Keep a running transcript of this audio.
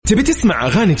تبي تسمع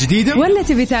أغاني جديدة ولا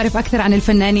تبي تعرف أكثر عن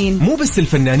الفنانين؟ مو بس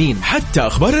الفنانين، حتى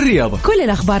أخبار الرياضة، كل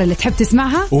الأخبار اللي تحب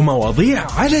تسمعها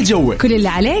ومواضيع على جوك. كل اللي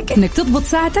عليك إنك تضبط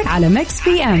ساعتك على ميكس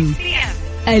بي ام.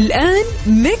 الآن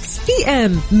ميكس بي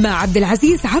ام مع عبد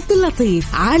العزيز عبد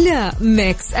اللطيف على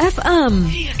ميكس اف ام.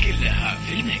 هي كلها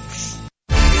في الميكس.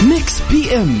 ميكس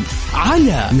بي ام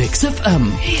على ميكس اف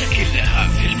ام. هي كلها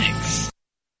في الميكس.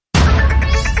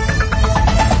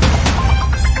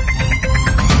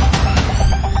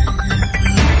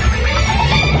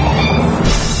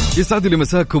 يسعد لي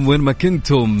مساكم وين ما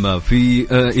كنتم في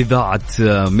إذاعة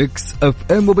ميكس اف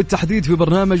ام وبالتحديد في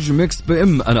برنامج ميكس بي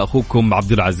ام. أنا أخوكم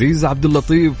عبد العزيز عبد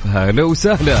اللطيف. هلا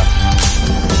وسهلا.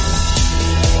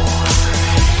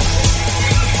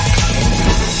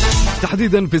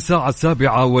 تحديدا في الساعة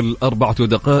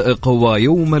 7:04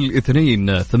 ويوم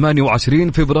الاثنين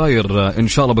 28 فبراير إن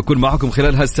شاء الله بكون معكم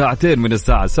خلال هالساعتين من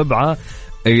الساعة 7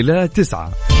 إلى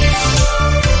 9.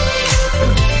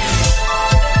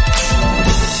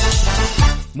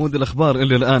 مود الأخبار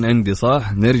اللي الآن عندي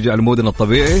صح؟ نرجع لمودنا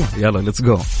الطبيعي. يلا ليتس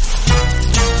جو.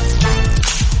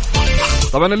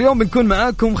 طبعا اليوم بنكون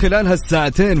معاكم خلال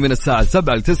هالساعتين من الساعة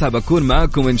 7 ل 9 بكون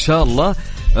معاكم إن شاء الله.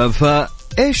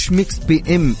 فإيش ميكس بي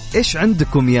ام؟ إيش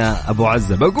عندكم يا أبو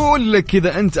عزة؟ بقول لك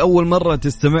إذا أنت أول مرة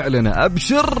تستمع لنا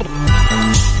أبشر،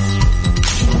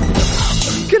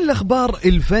 كل أخبار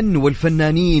الفن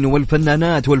والفنانين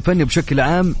والفنانات والفن بشكل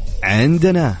عام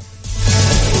عندنا.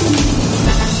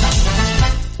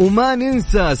 وما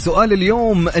ننسى سؤال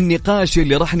اليوم النقاش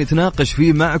اللي راح نتناقش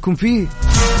فيه معكم فيه.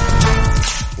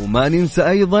 وما ننسى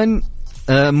أيضا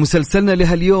مسلسلنا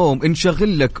لهاليوم،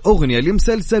 نشغل لك أغنية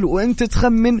لمسلسل وأنت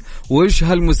تخمن وإيش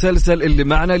هالمسلسل اللي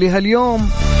معنا لهاليوم.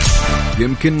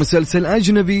 يمكن مسلسل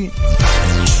أجنبي،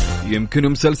 يمكن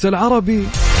مسلسل عربي،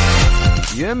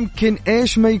 يمكن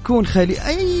إيش ما يكون. خلي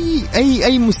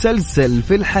أي مسلسل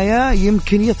في الحياة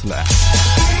يمكن يطلع.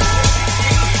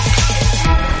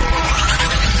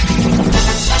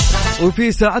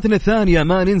 وفي ساعتنا الثانية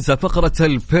ما ننسى فقرة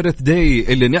البيرث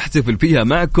داي اللي نحتفل فيها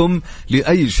معكم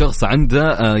لأي شخص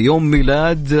عنده يوم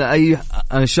ميلاد، أي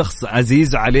شخص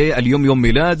عزيز عليه اليوم يوم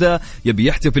ميلاده يبي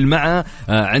يحتفل معه.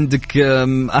 عندك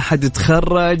أحد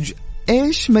تخرج،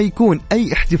 إيش ما يكون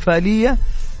أي احتفالية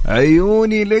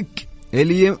عيوني لك.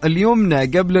 اليمنى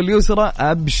قبل اليسرى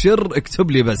أبشر،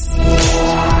 اكتب لي بس،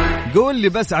 قول لي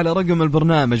بس على رقم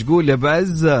البرنامج، قول لي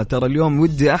بعزة ترى اليوم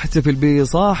ودي احتفل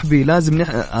بصاحبي لازم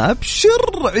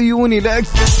ابشر عيوني لك.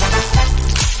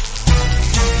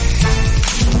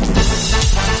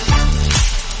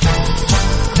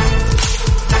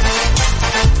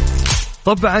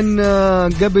 طبعا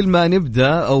قبل ما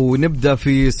نبدأ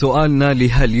في سؤالنا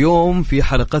لهاليوم في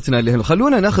حلقتنا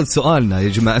خلونا ناخذ سؤالنا يا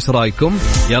جماعة، ايش رايكم؟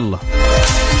 يلا.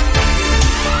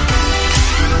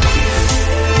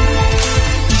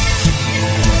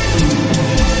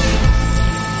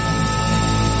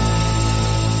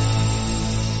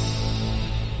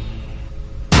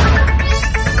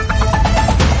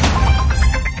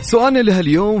 سؤالنا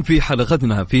لهاليوم في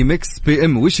حلقتنا في ميكس بي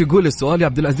ام، وش يقول السؤال يا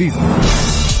عبد العزيز؟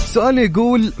 سؤال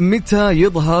يقول متى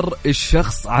يظهر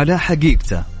الشخص على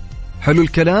حقيقته؟ حلو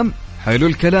الكلام، حلو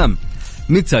الكلام.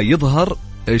 متى يظهر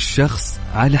الشخص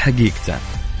على حقيقته؟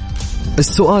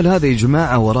 السؤال هذا يا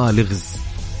جماعة وراه لغز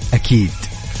أكيد،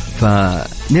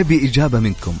 فنبي إجابة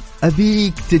منكم.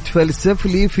 أبيك تتفلسف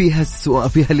لي في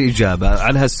هالإجابة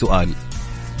على هالسؤال.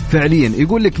 فعليا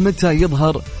يقول لك متى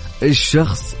يظهر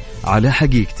الشخص على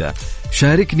حقيقته.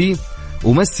 شاركني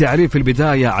ومسي عليه في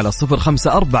البداية على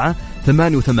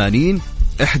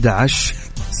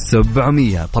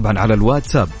 0548811700 طبعا على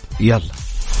الواتساب. يلا.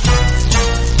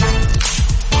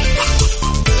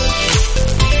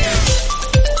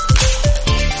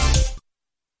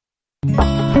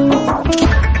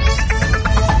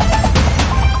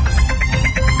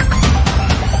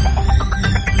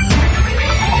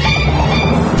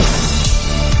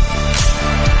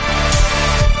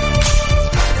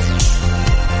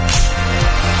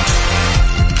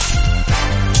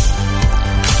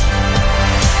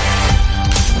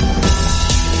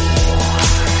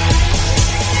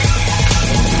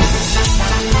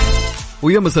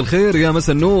 ويا مساء الخير يا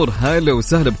مساء النور، هلا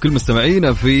وسهلا بكل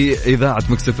مستمعينا في إذاعة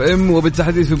ميكس اف ام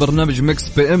وبالتحديد في برنامج ميكس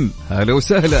بي ام. هلا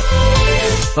وسهلا.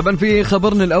 طبعا في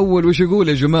خبرنا الأول وش يقول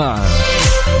يا جماعة؟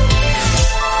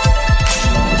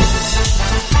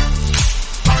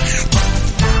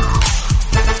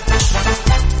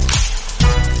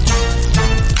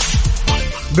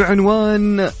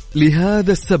 بعنوان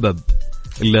لهذا السبب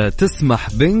لا تسمح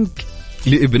بنك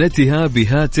لابنتها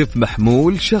بهاتف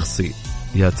محمول شخصي.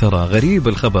 يا ترى غريب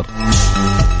الخبر.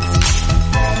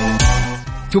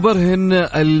 تبرهن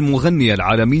المغنية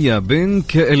العالمية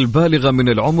بينك البالغة من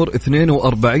العمر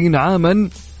 42 عاما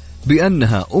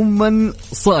بأنها أما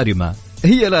صارمة.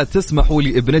 هي لا تسمح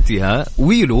لابنتها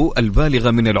ويلو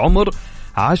البالغة من العمر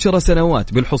 10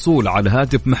 سنوات بالحصول على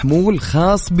هاتف محمول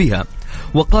خاص بها.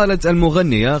 وقالت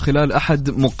المغنية خلال أحد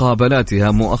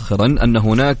مقابلاتها مؤخرا أن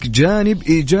هناك جانب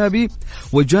إيجابي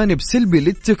وجانب سلبي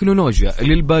للتكنولوجيا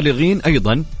للبالغين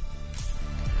أيضا،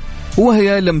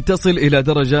 وهي لم تصل إلى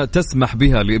درجة تسمح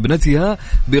بها لابنتها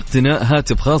باقتناء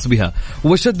هاتف خاص بها.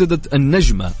 وشددت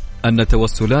النجمة أن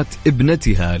توسلات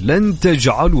ابنتها لن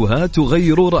تجعلها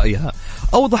تغير رأيها.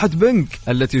 أوضحت بنك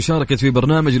التي شاركت في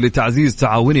برنامج لتعزيز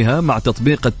تعاونها مع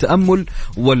تطبيق التأمل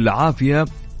والعافية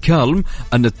كالم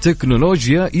أن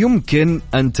التكنولوجيا يمكن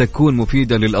أن تكون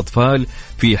مفيدة للأطفال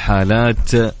في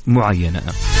حالات معينة.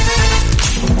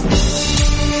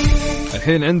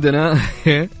 الحين عندنا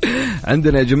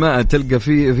يا جماعة تلقى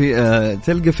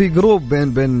في جروب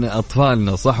بين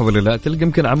أطفالنا، صح ولا لا؟ تلقى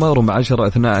يمكن أعمارهم 10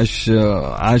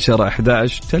 12 10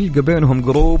 11، تلقى بينهم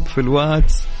جروب في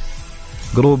الواتس،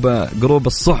 جروب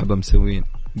الصحبة مسوين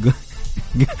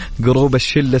جروب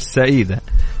الشلة السعيدة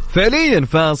فعليا.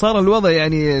 فصار الوضع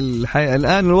يعني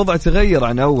الآن الوضع تغير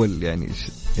عن أول، يعني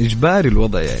إجباري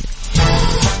الوضع يعني.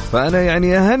 فأنا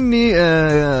يعني أهني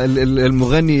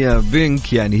المغنية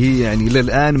بينك، يعني هي يعني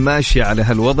للآن ماشية على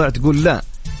هالوضع، تقول لا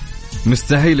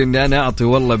مستحيل إني أنا أعطي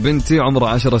والله بنتي عمرها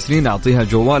 10 سنين أعطيها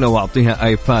جوالة وأعطيها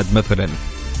آيباد مثلا،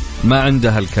 ما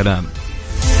عندها الكلام.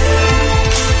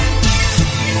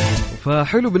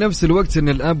 فحلو بنفس الوقت إن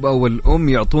الأب أو الأم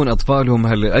يعطون أطفالهم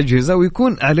هالأجهزة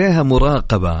ويكون عليها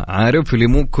مراقبة، عارف اللي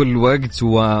مو كل وقت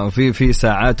وفي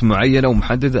ساعات معينة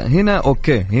ومحددة. هنا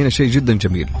أوكي، هنا شيء جدا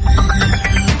جميل.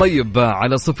 طيب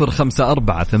على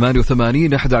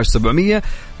 0548811700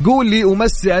 قول لي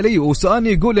ومسي علي.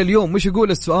 وسؤالي يقول اليوم، مش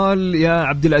يقول السؤال يا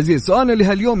عبد العزيز، سؤالنا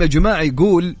لهاليوم يا جماعة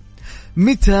يقول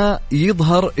متى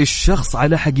يظهر الشخص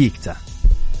على حقيقته؟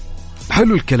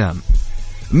 حلو الكلام،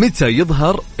 متى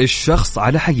يظهر الشخص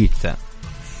على حقيقته؟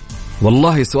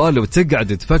 والله سؤال لو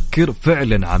تقعد تفكر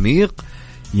فعلا عميق،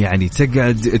 يعني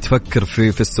تقعد تفكر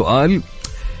في السؤال.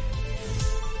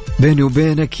 بيني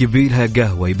وبينك يبيلها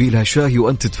قهوة يبيلها شاي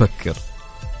وأنت تفكر،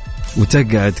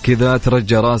 وتقعد كذا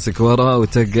ترجع راسك ورا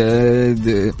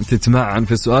وتقعد تتمعن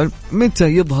في السؤال متى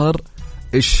يظهر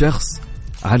الشخص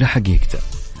على حقيقته.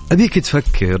 أبيك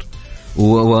تفكر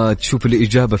وتشوف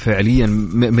الإجابة فعليا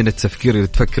من التفكير اللي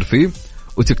تفكر فيه،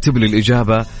 وتكتب لي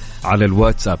الإجابة على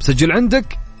الواتساب. سجل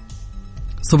عندك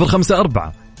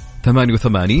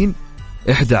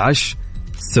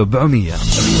 054-88-11-700.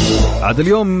 عاد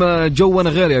اليوم جونا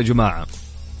غير يا جماعة،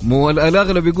 مو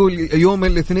الأغلب يقول يوم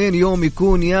الاثنين يوم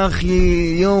يكون يا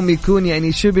أخي يوم يكون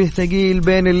يعني شبه ثقيل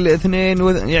بين الاثنين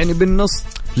يعني بالنص.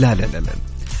 لا لا لا لا،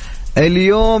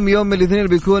 اليوم يوم الاثنين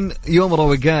بيكون يوم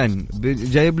روقان،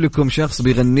 جايب لكم شخص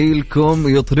بيغني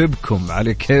لكم يطربكم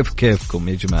على كيفكم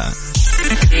يا جماعة.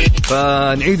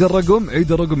 فنعيد الرقم،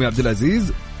 عيد الرقم يا عبد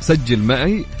العزيز، سجل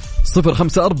معي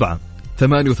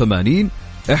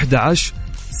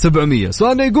 054-88-11-700.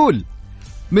 سؤالنا يقول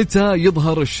متى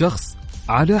يظهر الشخص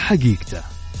على حقيقته؟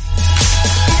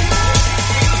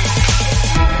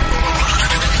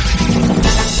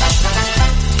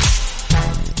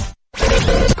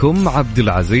 كم عبد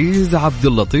العزيز عبد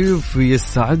اللطيف،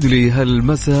 يسعد لي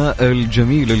هالمساء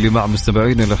الجميل اللي مع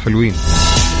مستمعين الحلوين.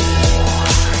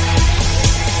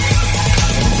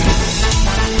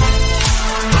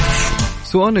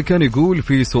 سؤالنا كان يقول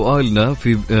في سؤالنا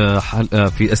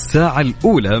في الساعة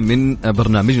الأولى من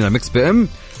برنامجنا ميكس بي ام،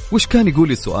 وش كان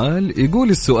يقول السؤال؟ يقول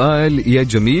السؤال يا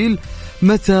جميل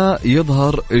متى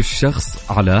يظهر الشخص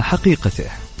على حقيقته؟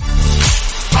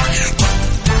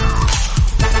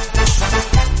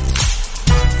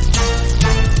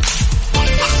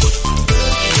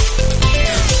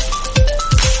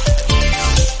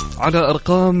 على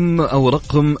أرقام أو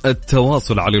رقم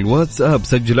التواصل على الواتساب،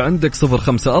 سجل عندك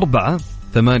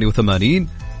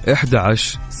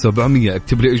 054-88-11-700.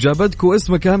 اكتب لي إجابتك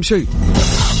واسمك أهم شيء.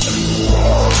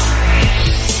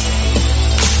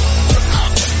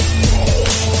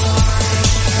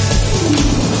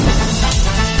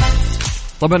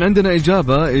 طبعا عندنا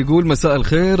إجابة يقول مساء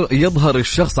الخير، يظهر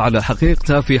الشخص على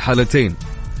حقيقته في حالتين: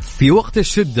 في وقت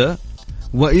الشدة،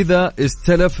 وإذا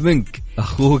استلف منك.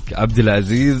 أخوك عبد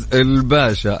العزيز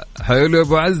الباشا. حلو يا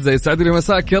أبو عزة، يسعد لي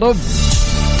مساك يا رب.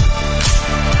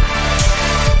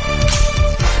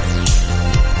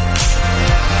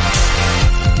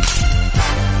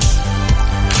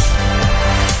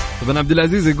 طبعا عبد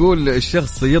العزيز يقول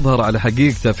الشخص يظهر على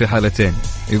حقيقته في حالتين،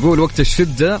 يقول وقت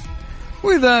الشدة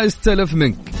وإذا استلف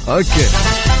منك. أوكي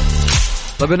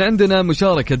طبعا عندنا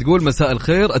مشاركة تقول مساء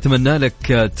الخير، أتمنى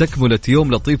لك تكملة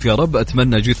يوم لطيف يا رب،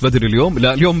 أتمنى جيت بدري اليوم.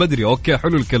 لا اليوم بدري، أوكي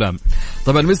حلو الكلام.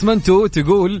 طبعا مس منتو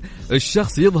تقول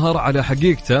الشخص يظهر على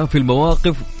حقيقته في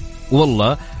المواقف،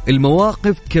 والله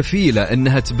المواقف كفيلة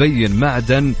أنها تبين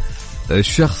معدن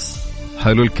الشخص.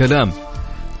 حلو الكلام.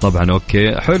 طبعا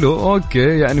أوكي حلو أوكي،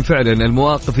 يعني فعلا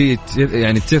المواقف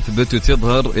يعني تثبت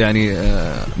وتظهر يعني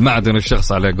معدن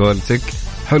الشخص على قولتك.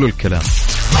 حلو الكلام.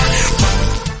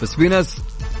 بس في ناس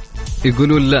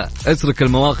يقولون لا، اترك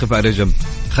المواقف على جنب،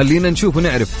 خلينا نشوف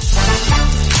ونعرف.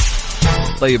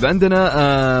 طيب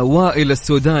عندنا وائل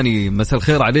السوداني، مساء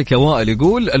الخير عليك يا وائل،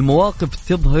 يقول المواقف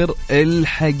تظهر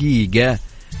الحقيقة.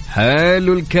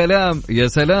 حلو الكلام، يا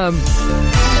سلام.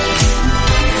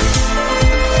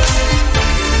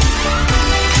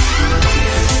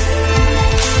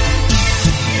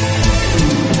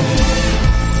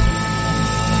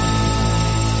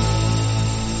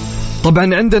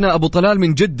 طبعا عندنا أبو طلال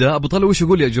من جدة. أبو طلال وش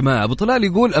يقول يا جماعة؟ أبو طلال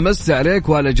يقول أمسي عليك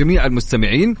وعلى جميع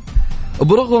المستمعين،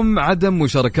 برغم عدم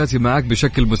مشاركاتي معك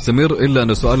بشكل مستمر إلا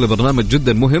أن سؤال البرنامج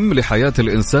جدا مهم لحياة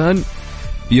الإنسان،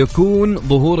 يكون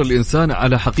ظهور الإنسان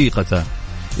على حقيقته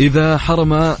إذا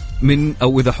حرم من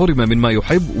ما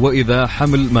يحب، وإذا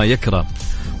حمل ما يكره.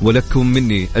 ولكم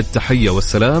مني التحية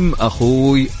والسلام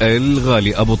أخوي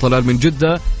الغالي. أبو طلال من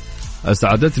جدة،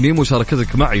 أسعدتني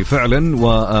مشاركتك معي فعلا،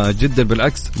 وجدا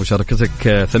بالعكس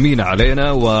مشاركتك ثمينة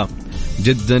علينا،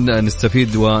 وجدا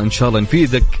نستفيد وإن شاء الله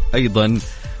نفيدك أيضا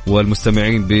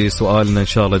والمستمعين بسؤالنا إن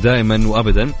شاء الله دائما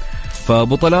وأبدا.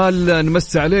 فأبو طلال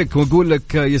نمسي عليك ونقول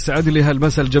لك يسعد لي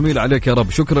هالمساء الجميل عليك يا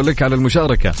رب. شكرا لك على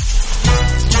المشاركة.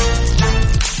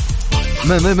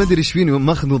 ما أدري إيش فيني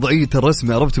ماخذ وضعية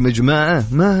الرسم، عرفتم يا جماعة؟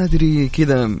 ما أدري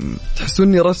كذا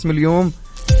تحسوني رسم اليوم.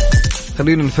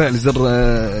 خلينا نفعل زر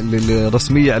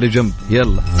الرسمية على جنب،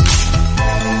 يلا.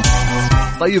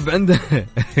 طيب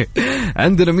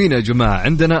عندنا مين يا جماعة؟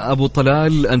 عندنا أبو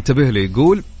طلال انتبه لي،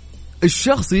 يقول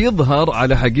الشخص يظهر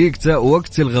على حقيقته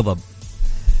وقت الغضب.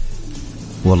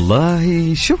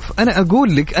 والله شوف أنا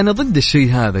أقول لك أنا ضد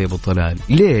الشيء هذا يا أبو طلال.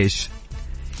 ليش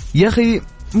يا أخي؟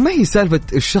 ما هي سالفة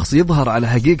الشخص يظهر على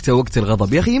حقيقته وقت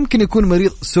الغضب. يا أخي يمكن يكون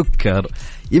مريض سكر،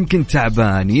 يمكن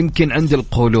تعبان، يمكن عنده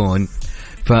القولون،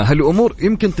 فهالأمور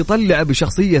يمكن تطلع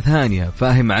بشخصية ثانية،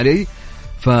 فاهم علي؟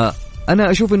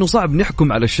 فأنا أشوف أنه صعب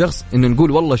نحكم على الشخص إن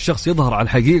نقول والله الشخص يظهر على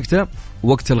حقيقته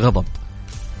وقت الغضب.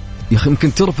 يا أخي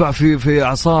يمكن ترفع في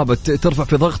أعصابه، ترفع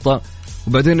في ضغطه،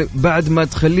 وبعدين بعد ما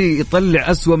تخليه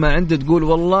يطلع أسوأ ما عنده تقول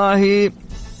والله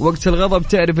وقت الغضب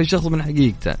تعرف الشخص من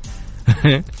حقيقته.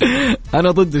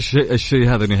 أنا ضد الشيء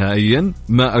هذا نهائيا.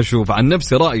 ما أشوف عن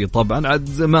نفسي رأيي طبعا،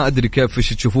 عاد ما أدري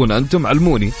كيف تشوفون أنتم،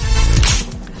 علموني.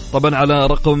 طبعا على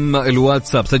رقم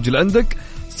الواتساب سجل عندك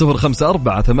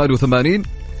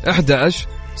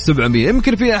 054-88-11-700.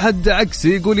 يمكن في أحد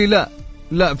عكسي يقول لي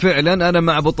لا فعلا أنا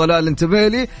مع أبو طلال انتبه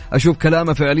لي، أشوف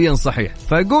كلامه فعليا صحيح،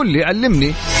 فيقول لي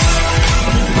علمني.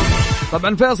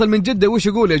 طبعا فيصل من جدة وش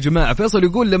يقول يا جماعة؟ فيصل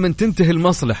يقول لمن تنتهي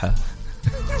المصلحة.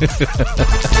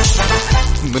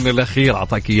 من الأخير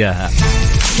أعطاك إياها.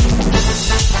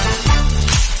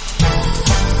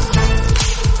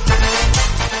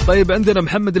 طيب عندنا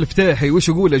محمد الفتاحي وش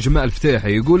يقول يا جماعة؟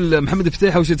 الفتاحي يقول محمد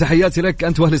الفتاحي وش تحياتي لك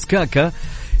أنت وأهل سكاكا.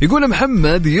 يقول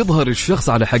محمد يظهر الشخص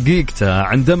على حقيقته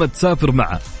عندما تسافر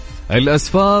معه،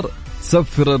 الأسفار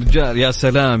تسفر الرجال. يا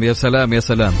سلام يا سلام يا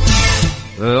سلام.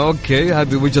 أوكي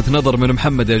هذه وجهة نظر من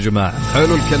محمد يا جماعة،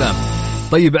 حلو الكلام.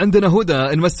 طيب عندنا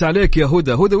هدى، نمس عليك يا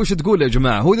هدى. هدى وش تقول يا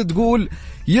جماعة؟ هدى تقول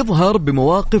يظهر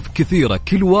بمواقف كثيرة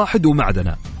كل واحد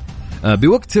ومعدنه،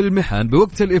 بوقت المحن،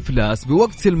 بوقت الإفلاس،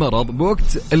 بوقت المرض،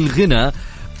 بوقت الغنى.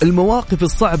 المواقف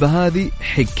الصعبة هذه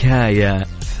حكاية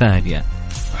ثانية.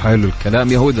 حلو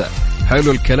الكلام يا هدى،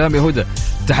 حلو الكلام يا هدى،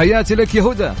 تحياتي لك يا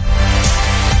هدى.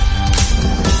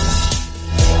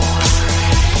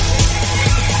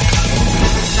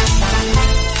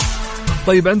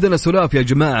 طيب عندنا سلاف يا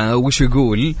جماعة وش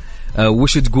يقول؟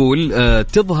 وش تقول؟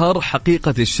 تظهر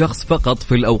حقيقة الشخص فقط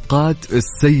في الأوقات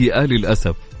السيئة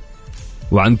للأسف،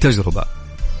 وعن تجربة.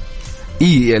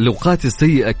 الأوقات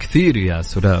السيئة كثير يا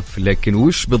سلاف، لكن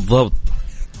وش بالضبط؟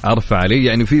 عرف علي؟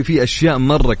 يعني في أشياء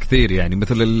مرة كثير، يعني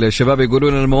مثل الشباب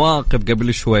يقولون المواقف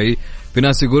قبل شوي، في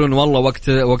ناس يقولون والله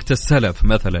وقت السلف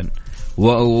مثلا،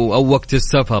 أو وقت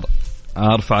السفر،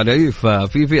 عرف علي؟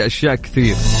 ففي أشياء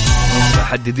كثير،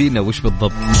 فحددينا وش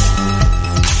بالضبط.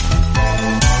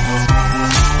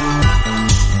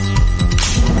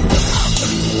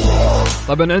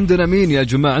 طبعا عندنا مين يا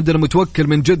جماعة؟ عندنا متوكل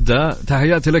من جدة،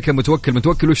 تحياتي لك يا متوكل.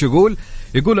 متوكل وش يقول؟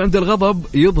 يقول عند الغضب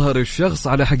يظهر الشخص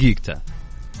على حقيقته.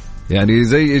 يعني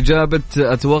زي إجابة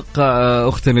أتوقع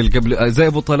أختنا اللي قبل، زي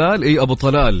أبو طلال. أي أبو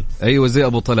طلال، أيوة زي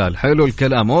أبو طلال. حلو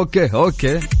الكلام.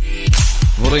 أوكي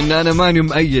ورين أنا ماني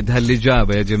مؤيد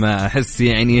هالإجابة يا جماعة، أحس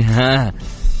يعني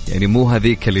يعني مو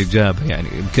هذيك الإجابة. يعني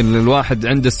يمكن الواحد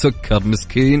عنده السكر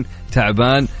مسكين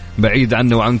تعبان، بعيد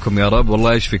عنه وعنكم يا رب،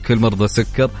 والله يشفي كل مرضى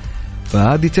سكر،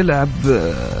 فهذه تلعب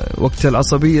وقت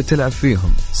العصبية تلعب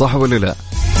فيهم، صح ولا لا؟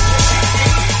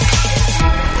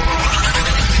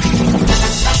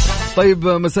 طيب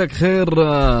مساك خير.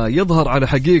 يظهر على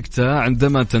حقيقته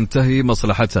عندما تنتهي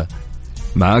مصلحته.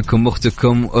 معاكم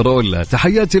أختكم رولا،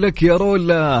 تحياتي لك يا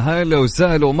رولا، هلا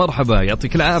وسهلا ومرحبا،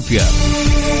 يعطيك العافية.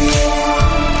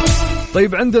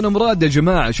 طيب عندنا مراد يا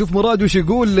جماعة، شوف مراد وش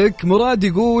يقول لك. مراد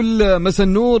يقول مسا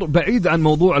النور، بعيد عن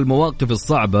موضوع المواقف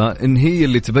الصعبة إن هي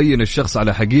اللي تبين الشخص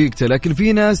على حقيقته، لكن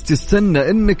في ناس تستنى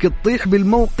إنك تطيح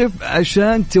بالموقف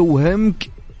عشان توهمك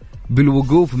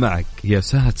بالوقوف معك. يا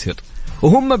ساتر،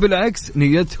 وهم بالعكس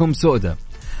نيتهم سودة.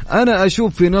 أنا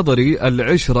أشوف في نظري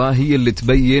العشرة هي اللي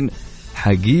تبين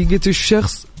حقيقة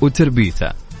الشخص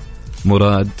وتربيته.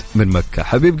 مراد من مكة،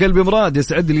 حبيب قلبي مراد،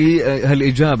 يسعد لي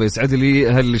هالإجابة، يسعد لي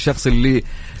هالشخص اللي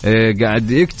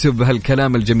قاعد يكتب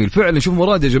هالكلام الجميل. فعلا شوف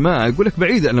مراد يا جماعة يقول لك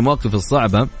بعيد عن المواقف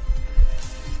الصعبة.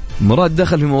 مراد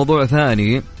دخل في موضوع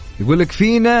ثاني، يقول لك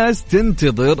في ناس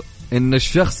تنتظر إن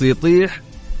الشخص يطيح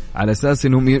على أساس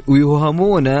إنهم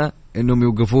ويوهمونه إنهم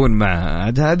يوقفون معه.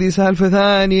 عاد هذه سالفة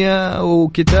ثانية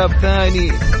وكتاب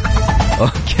ثاني.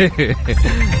 أوكي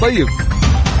طيب،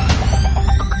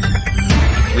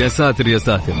 يا ساتر يا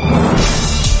ساتر.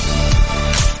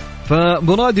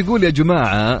 فمراد يقول يا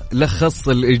جماعة لخص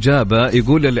الإجابة،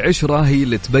 يقول العشرة هي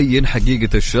اللي تبين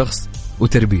حقيقة الشخص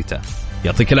وتربيته.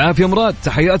 يعطيك العافية مراد،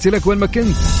 تحياتي لك وين ما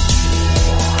كنت.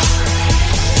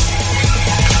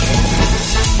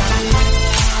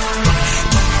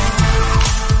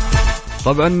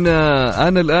 طبعا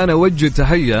أنا الآن أوجه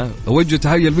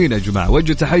تحية لمين يا جماعة؟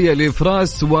 أوجه تحية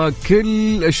لفراس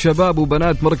وكل الشباب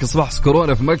وبنات مركز فحص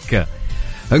كورونا في مكة.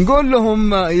 نقول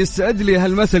لهم يسعد لي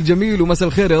هالمسا الجميل ومسا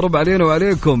الخير يا رب علينا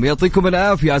وعليكم، يعطيكم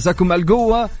العافية، عساكم على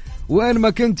القوة وين ما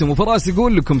كنتم. وفراس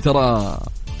يقول لكم ترى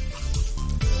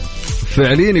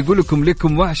فعليا يقول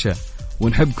لكم وحشة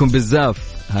ونحبكم بالزاف.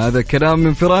 هذا كلام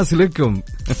من فراس لكم.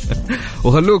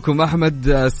 وخلوكم أحمد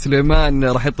السليمان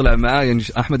راح يطلع معاي،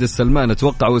 أحمد السلمان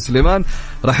أتوقع وسليمان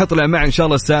راح يطلع معي إن شاء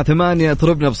الله الساعة 8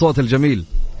 طربنا بصوت الجميل.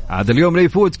 عاد اليوم لا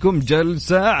يفوتكم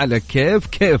جلسة على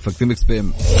كيفك في ميكس بي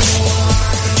ام.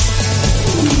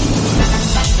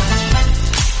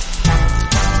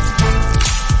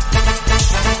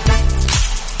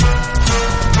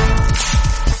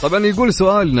 طبعا يقول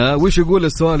سؤالنا، وش يقول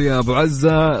السؤال يا أبو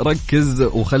عزة؟ ركز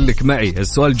وخليك معي،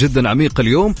 السؤال جدا عميق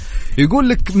اليوم. يقول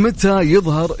لك متى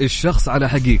يظهر الشخص على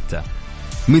حقيقته؟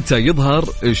 متى يظهر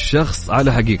الشخص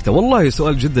على حقيقته؟ والله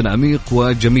سؤال جدا عميق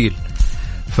وجميل،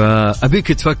 فأبيك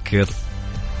تفكر،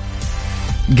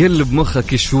 قلب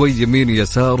مخك شوي يمين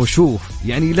ويسار وشوف،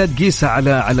 يعني لا تقيسها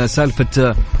على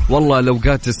سالفة والله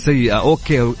الأوقات السيئة.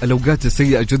 أوكي الأوقات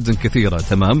السيئة جدا كثيرة،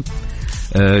 تمام،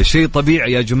 شيء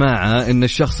طبيعي يا جماعة إن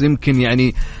الشخص يمكن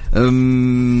يعني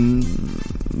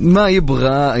ما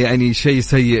يبغى يعني شيء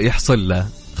سيء يحصل له.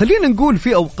 خلينا نقول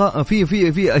في أوقات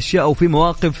في أشياء أو في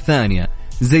مواقف ثانية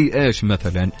زي إيش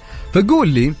مثلا. فقول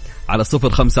لي على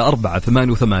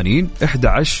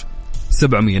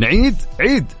 054-88-11-700.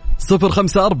 عيد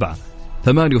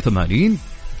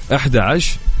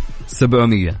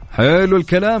 054-88-11-700. حلو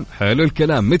الكلام.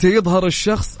 متى يظهر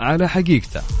الشخص على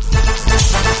حقيقته؟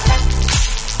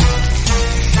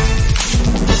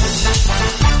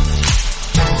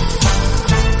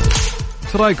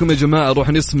 ايش رايكم يا جماعة؟ نروح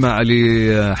نسمع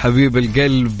لحبيب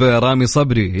القلب رامي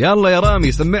صبري. يلا يا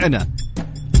رامي سمعنا،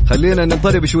 خلينا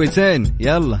نضرب شويتين،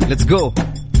 يلا ليتس جو.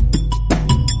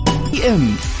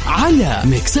 ام على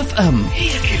ميكس اف ام، هي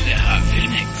كلها في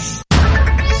الميكس.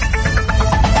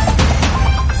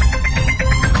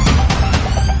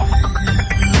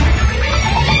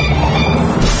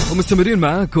 ومستمرين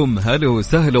معاكم، هلا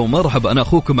وسهلا ومرحبا. انا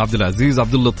اخوكم عبد العزيز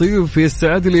عبد اللطيف،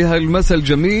 يستعد لي هالمساء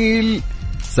الجميل.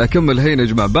 سأكمل هين يا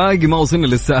جماعة، باقي ما وصلنا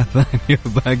للساعة 8،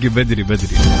 باقي بدري.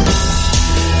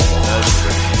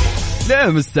 لا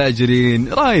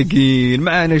مستعجلين، رايقين،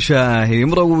 معنا شاهي،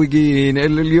 مروقين،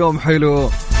 اليوم حلو،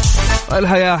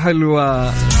 الحياة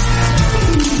حلوة.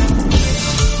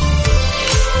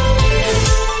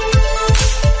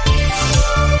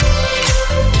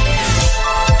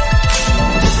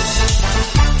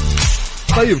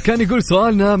 طيب كان يقول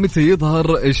سؤالنا متى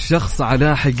يظهر الشخص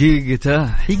على حقيقته؟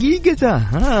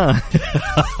 ها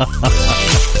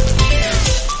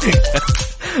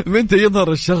متى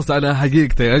يظهر الشخص على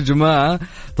حقيقته يا جماعة؟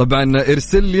 طبعا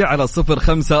ارسل لي على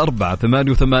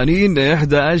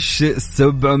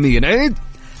 0548811700.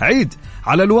 عيد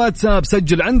على الواتساب،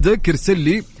 سجل عندك، ارسل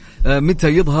لي متى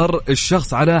يظهر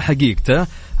الشخص على حقيقته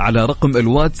على رقم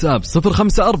الواتساب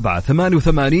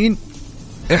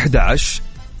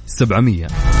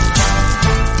 0548811700.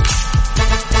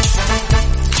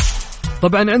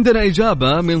 طبعا عندنا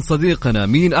إجابة من صديقنا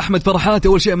مين؟ أحمد فرحات.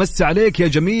 أول شيء أمسي عليك يا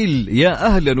جميل، يا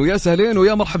أهلا ويا سهلين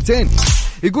ويا مرحبتين.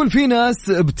 يقول في ناس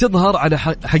بتظهر على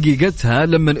حقيقتها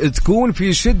لما تكون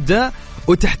في شدة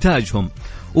وتحتاجهم،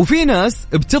 وفي ناس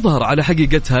بتظهر على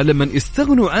حقيقتها لما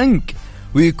يستغنوا عنك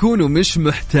ويكونوا مش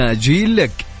محتاجين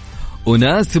لك،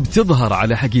 وناس بتظهر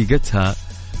على حقيقتها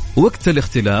وقت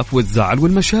الاختلاف والزعل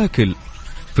والمشاكل.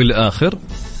 في الآخر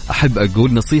أحب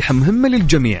أقول نصيحة مهمة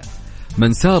للجميع: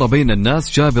 من سار بين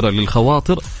الناس جابرا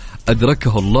للخواطر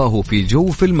أدركه الله في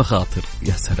جوف المخاطر.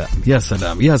 يا سلام يا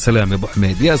سلام يا سلام يا أبو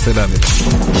حميد، يا سلام يا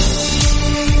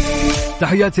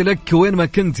تحياتي لك وين ما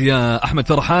كنت يا أحمد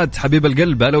فرحات حبيب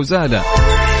القلب، هلا وسهلا.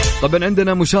 طبعا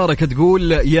عندنا مشاركة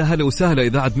تقول يا هلا وسهلا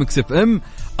إذاعة مكس اف ام،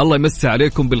 الله يمسي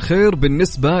عليكم بالخير.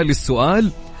 بالنسبة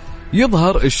للسؤال،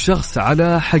 يظهر الشخص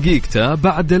على حقيقته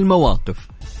بعد المواقف.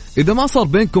 إذا ما صار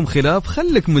بينكم خلاف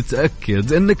خلك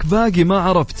متأكد أنك باقي ما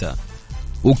عرفته.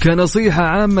 وكنصيحة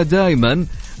عامة دايما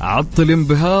عطل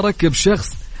انبهارك بشخص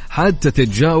حتى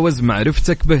تتجاوز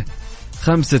معرفتك به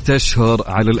 5 أشهر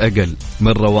على الأقل.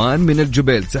 من روان من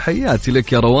الجبيل، تحياتي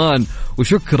لك يا روان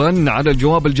وشكرا على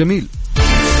الجواب الجميل.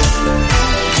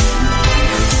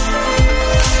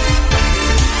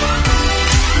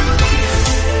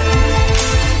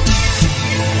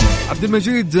 عبد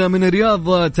المجيد من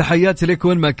الرياض، تحياتي لك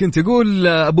وين ما كنت. يقول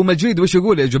أبو مجيد وش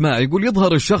يقول يا جماعة؟ يقول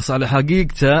يظهر الشخص على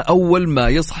حقيقته أول ما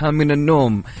يصحى من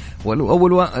النوم.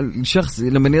 أول الشخص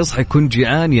لما يصحى يكون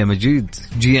جيعان يا مجيد،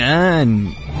 جيعان.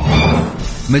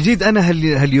 مجيد أنا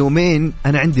هاليومين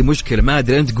أنا عندي مشكلة، ما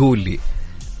أدري أنت قول لي.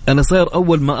 أنا صاير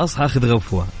أول ما أصحى أخذ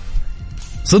غفوة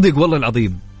صدق والله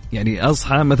العظيم. يعني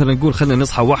أصحى مثلا نقول خلنا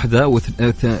نصحى 1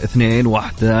 و2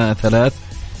 1 3،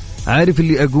 عارف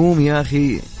اللي أقوم يا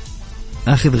أخي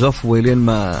أخذ غفوة لين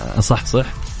ما أصحصح.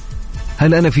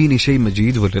 هل أنا فيني شيء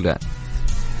مجيد ولا لا؟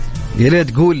 يا ليت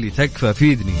تقول لي، تكفى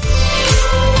فيدني.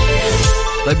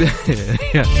 طيب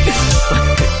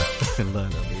الله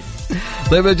العظيم.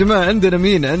 طيب يا جماعة عندنا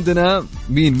مين؟ عندنا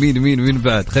مين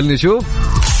بعد؟ خلينا نشوف.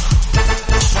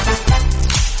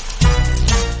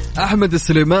 أحمد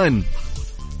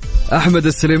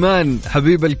السليمان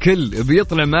حبيب الكل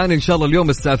بيطلع معنا إن شاء الله اليوم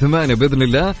الساعة 8 بإذن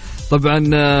الله. طبعا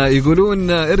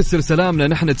يقولون ارسل سلامنا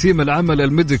نحن تيم العمل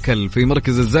الميديكال في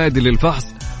مركز الزايد للفحص،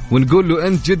 ونقول له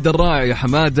أنت جدا رائع يا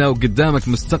حمادة وقدامك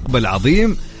مستقبل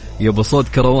عظيم يا بصوت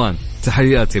كروان.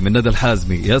 تحياتي من ندى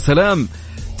الحازمي. يا سلام،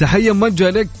 تحية موجهة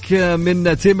لك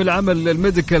من تيم العمل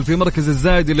الميديكال في مركز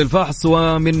الزايد للفحص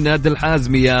ومن ندى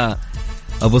الحازمي يا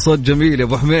أبو صوت جميل يا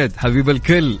أبو حميد حبيب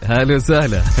الكل، هلا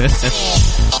وسهلا.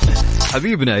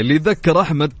 حبيبنا اللي يتذكر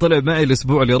أحمد طلع معي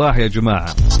الأسبوع اللي راح يا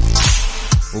جماعة،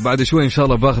 وبعد شوي إن شاء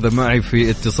الله باخذه معي في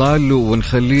اتصال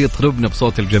ونخليه يطربنا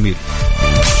بصوت الجميل.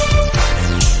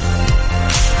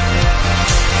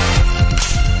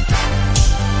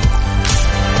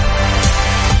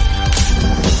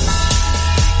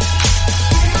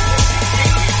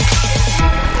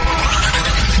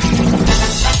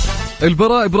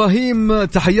 البراء إبراهيم،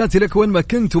 تحياتي لك وين ما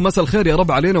كنت ومساء الخير يا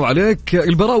رب علينا وعليك.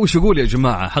 البراء وش يقول يا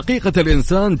جماعة؟ حقيقة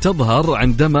الإنسان تظهر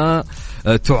عندما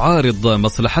تعارض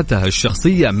مصلحتها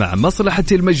الشخصية مع مصلحة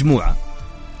المجموعة.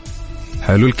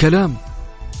 حلو الكلام،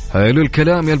 حلو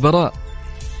الكلام يا البراء،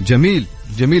 جميل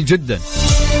جميل جدا،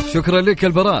 شكرا لك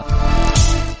البراء.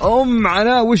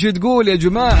 علاء وش تقول يا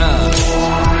جماعة؟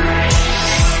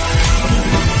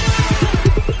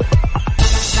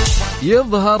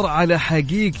 يظهر على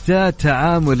حقيقته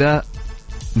تعامله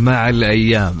مع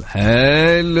الأيام.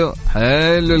 حلو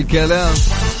الكلام.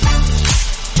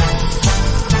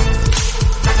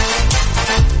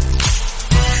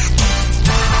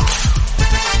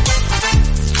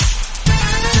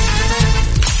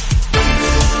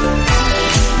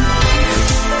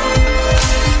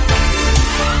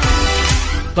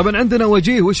 طبعا عندنا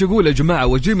وجيه وش يقول يا جماعة؟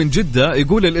 وجيه من جدة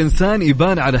يقول الإنسان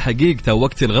يبان على حقيقته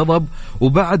وقت الغضب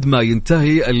وبعد ما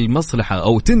ينتهي المصلحة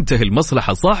أو تنتهي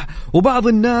المصلحة، صح؟ وبعض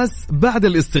الناس بعد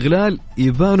الاستغلال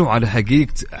يبانوا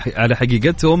على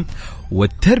حقيقتهم،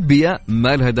 والتربية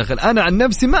ما لها دخل. أنا عن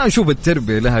نفسي ما أشوف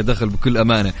التربية لها دخل بكل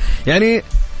أمانة. يعني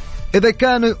إذا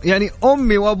كانوا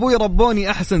أمي وأبوي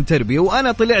ربوني أحسن تربية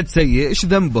وأنا طلعت سيء، إيش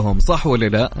ذنبهم؟ صح ولا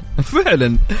لا؟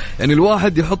 فعلا يعني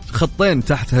الواحد يحط خطين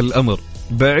تحت هالأمر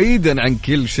بعيدا عن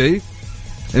كل شيء.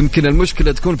 يمكن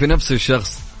المشكلة تكون في نفس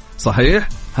الشخص، صحيح،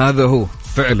 هذا هو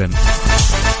فعلا.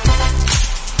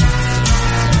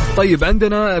 طيب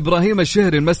عندنا إبراهيم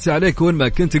الشهري، نمسي عليك وين ما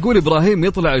كنت. يقول إبراهيم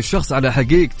يطلع الشخص على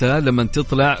حقيقته لما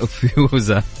تطلع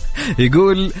فيوزة.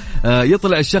 يقول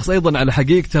يطلع الشخص أيضا على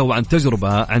حقيقته وعن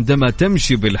تجربة عندما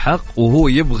تمشي بالحق وهو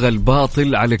يبغى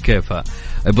الباطل على كيفه.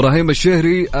 إبراهيم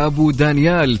الشهري أبو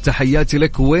دانيال، تحياتي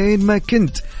لك وين ما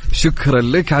كنت، شكرا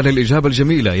لك على الإجابة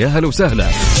الجميلة، يا هلا وسهلا.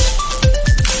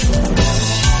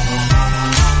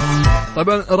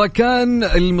 طبعا ركان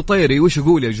المطيري وش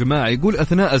يقول يا جماعة؟ يقول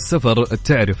أثناء السفر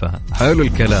تعرفها. حلو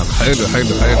الكلام، حلو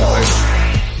حلو حلو حلو.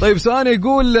 طيب سؤال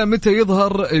يقول متى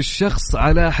يظهر الشخص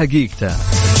على حقيقته؟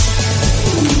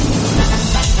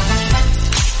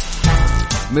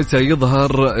 متى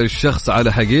يظهر الشخص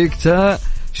على حقيقته؟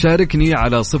 شاركني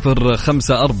على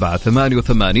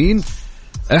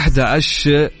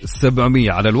 0548811700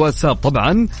 على الواتساب.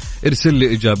 طبعا ارسل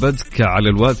لي إجابتك على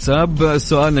الواتساب.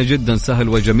 سؤالنا جدا سهل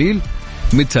وجميل،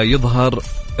 متى يظهر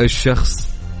الشخص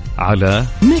على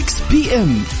ميكس بي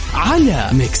ام على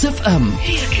ميكس اف ام،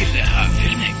 هي كلها في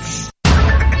الميكس.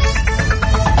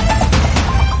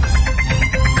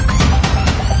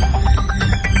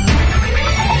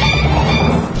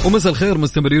 ومساء الخير،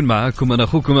 مستمرين معاكم أنا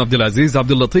أخوكم عبد العزيز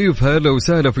عبد اللطيف. هلا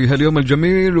وسهلا في هاليوم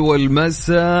الجميل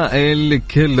والمساء اللي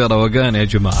كله روقان يا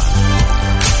جماعة.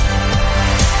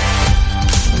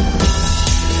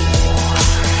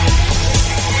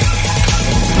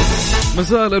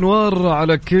 مساء الأنوار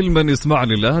على كل من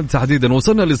يسمعني الآن تحديدا.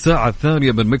 وصلنا للساعة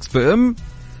الثانية من ميكس بي ام.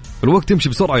 الوقت يمشي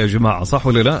بسرعة يا جماعة، صح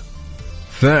ولا لا؟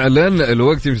 فعلا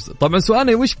الوقت يمشي. طبعا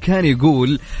سؤالنا وش كان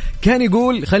يقول؟ كان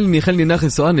يقول خلني ناخذ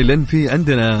سؤالنا لأن في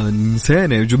عندنا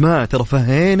نسينا يا جماعة، ترى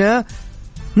فهينا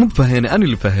مو فهينا، أنا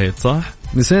اللي فهيت صح؟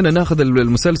 نسينا ناخذ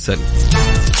المسلسل.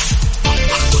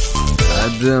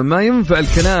 ما ينفع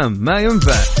الكلام، ما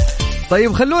ينفع.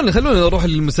 طيب خلونا نروح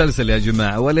للمسلسل يا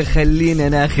جماعة، ولا خلينا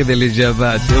ناخذ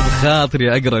الإجابات،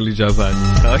 بخاطري أقرأ الإجابات.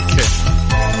 أوكي.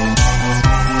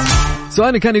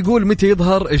 سؤالي كان يقول متى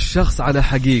يظهر الشخص على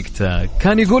حقيقته؟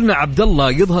 كان يقولنا عبد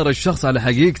الله يظهر الشخص على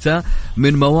حقيقته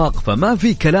من مواقفه. ما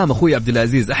في كلام أخوي عبد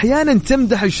العزيز، أحيانا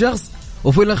تمدح الشخص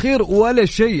وفي الأخير ولا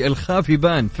شيء، الخاف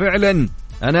يبان. فعلا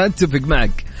أنا أتفق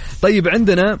معك. طيب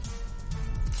عندنا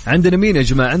مين يا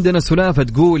جماعة؟ عندنا سلافة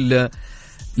تقول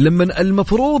لما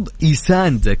المفروض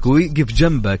يساندك ويقف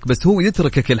جنبك بس هو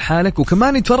يتركك لحالك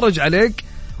وكمان يتفرج عليك،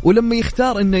 ولما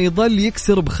يختار انه يظل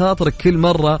يكسر بخاطرك كل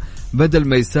مرة بدل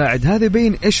ما يساعد، هذا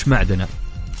يبين ايش معدنا.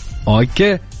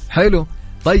 اوكي حلو.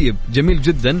 طيب جميل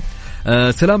جدا.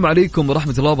 السلام عليكم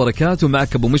ورحمة الله وبركاته،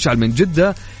 معك ابو مشعل من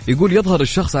جدة. يقول يظهر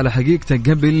الشخص على حقيقته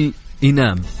قبل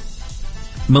ينام،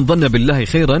 من ظن بالله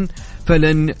خيرا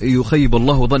فلن يخيب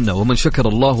الله ظنه، ومن شكر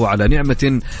الله على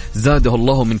نعمة زاده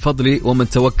الله من فضله، ومن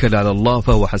توكل على الله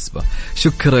فهو حسبه.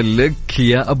 شكرا لك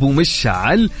يا أبو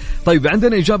مشعل. طيب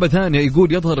عندنا إجابة ثانية،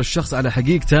 يقول يظهر الشخص على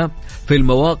حقيقته في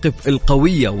المواقف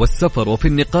القوية والسفر وفي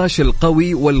النقاش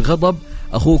القوي والغضب.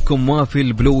 أخوكم وافي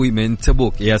البلوي من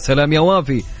تبوك. يا سلام يا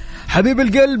وافي حبيب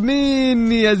القلب.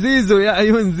 مين يا زيزو؟ يا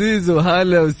عيون زيزو،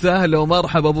 هلا وسهلا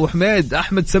ومرحبا. أبو حميد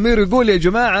أحمد سمير يقول يا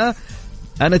جماعة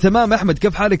أنا تمام. أحمد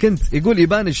كيف حالك أنت؟ يقول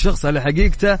يبان الشخص على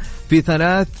حقيقته في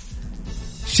 3: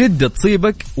 شدة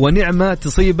تصيبك، ونعمة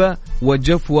تصيبه،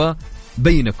 وجفوة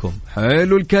بينكم.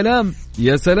 حلو الكلام،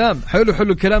 يا سلام، حلو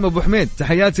الكلام أبو حميد،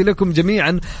 تحياتي لكم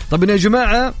جميعا. طب يا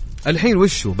جماعة الحين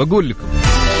وشو بقول لكم؟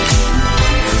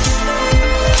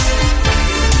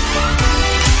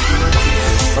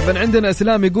 طبعا عندنا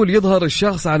إسلام يقول يظهر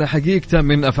الشخص على حقيقته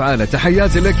من أفعاله.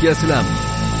 تحياتي لك يا إسلام.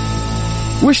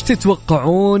 وش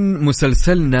تتوقعون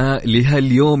مسلسلنا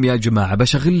لهاليوم يا جماعة؟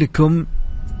 بشغل لكم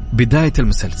بداية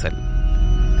المسلسل.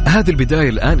 هذه البداية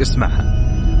الآن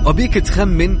اسمعها، أبيك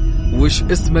تخمن وش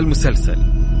اسم المسلسل.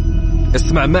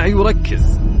 اسمع معي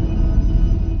وركز.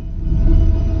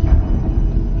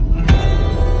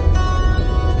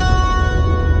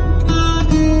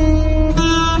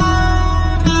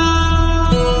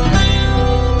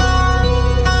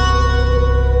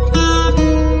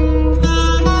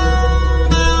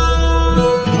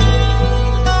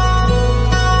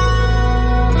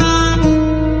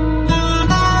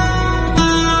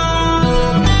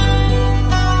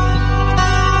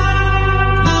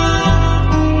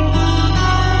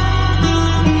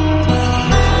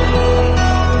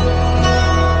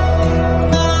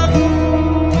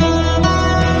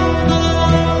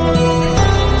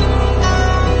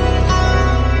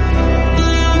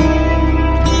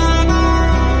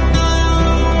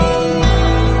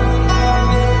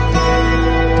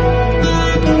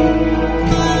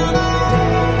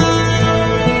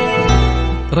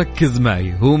 ركز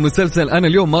معي، هو مسلسل أنا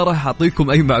اليوم ما راح أعطيكم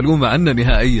أي معلومة عنه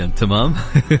نهائيا، تمام؟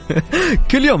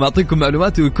 كل يوم أعطيكم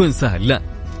معلومات ويكون سهل، لا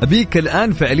أبيك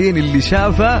الآن فعليا اللي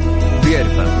شافه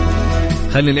بيعرفه.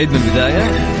 خلينا نعيد من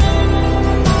البداية.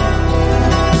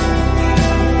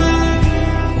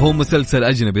 هو مسلسل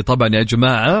أجنبي طبعا يا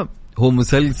جماعة، هو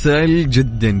مسلسل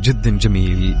جدا جدا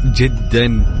جميل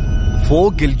جدا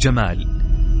فوق الجمال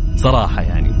صراحة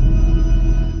يعني.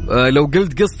 لو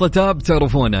قلت قصته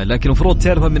بتعرفونه، لكن المفروض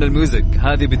تعرفها من الميوزك.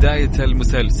 هذه بداية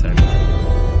المسلسل.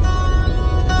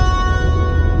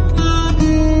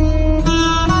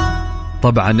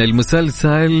 طبعا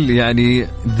المسلسل يعني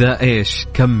ذا ايش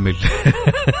كمل.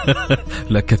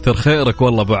 لا كثر خيرك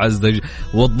والله ابو عزة،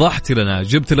 وضحت لنا،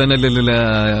 جبت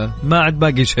لنا ما عاد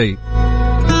باقي شيء.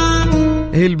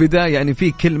 هي البداية يعني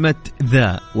في كلمة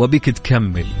ذا وبيك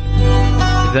تكمل.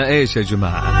 ذا ايش يا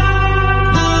جماعة؟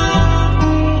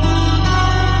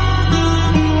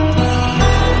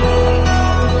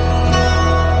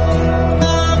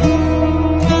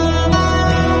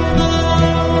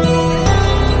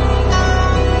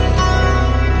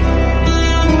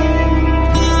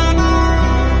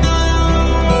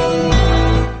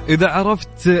 إذا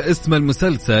عرفت اسم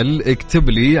المسلسل اكتب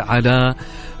لي على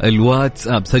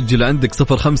الواتساب، سجل عندك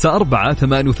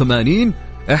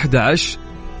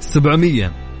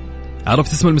 0548811700.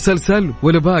 عرفت اسم المسلسل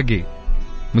ولا باقي؟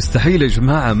 مستحيل يا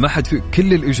جماعة، ما حد في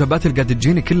كل الإجابات اللي قاعدة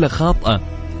تجيني كلها خاطئة،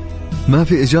 ما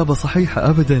في إجابة صحيحة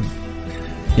أبدا.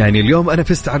 يعني اليوم أنا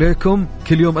فزت عليكم،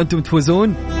 كل يوم أنتم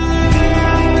تفوزون.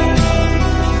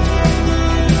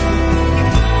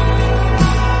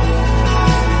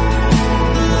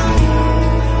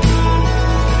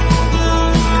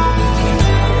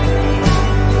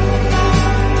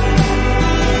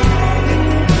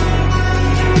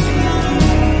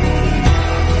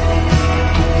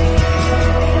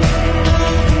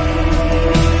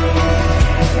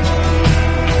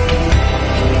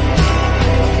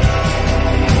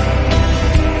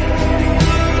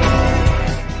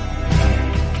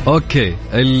 اوكي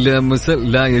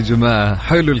لا يا جماعة،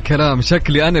 حلو الكلام،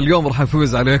 شكلي انا اليوم راح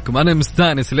افوز عليكم. انا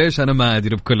مستانس، ليش؟ انا ما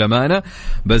ادري بكل امانة،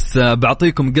 بس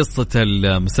بعطيكم قصة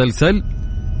المسلسل.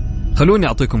 خلوني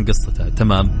اعطيكم قصته.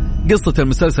 تمام، قصة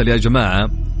المسلسل يا جماعة،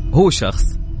 هو شخص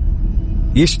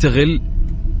يشتغل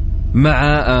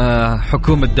مع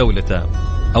حكومة دولته،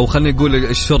 او خلينا نقول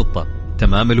الشرطة،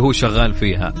 تمام، اللي هو شغال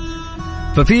فيها.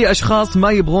 ففي اشخاص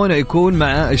ما يبغون يكون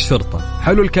مع الشرطة.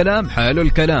 حلو الكلام، حلو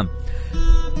الكلام.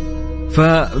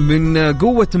 فمن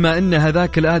قوة ما أن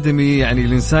هذاك الآدمي يعني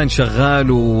الإنسان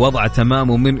شغال ووضعه تمام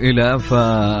ومن إلى،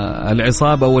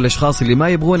 فالعصابة والأشخاص اللي ما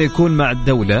يبغون يكون مع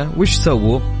الدولة وش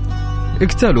سووا؟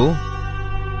 اقتلوا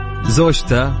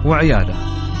زوجته وعياله.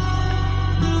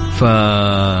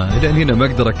 فلأن هنا ما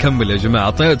أقدر أكمل يا جماعة،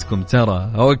 أعطيتكم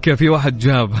ترى. أوكي في واحد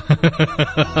جاب.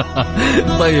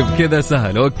 طيب كذا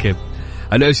سهل. أوكي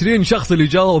 20 شخص اللي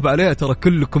جاوب عليه ترى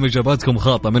كلكم إجاباتكم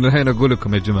خاطئة. من الحين أقول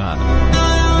لكم يا جماعة،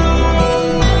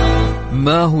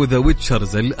 ما هو ذا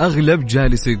ويتشرز. الأغلب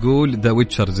جالس يقول ذا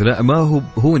ويتشرز، لا ما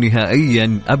هو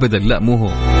نهائيا أبدا، لا مو هو.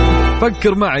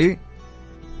 فكر معي،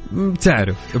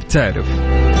 بتعرف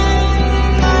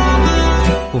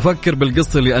وفكر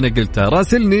بالقصة اللي أنا قلتها.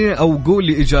 راسلني أو قول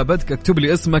لي إجابتك، اكتب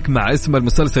لي اسمك مع اسم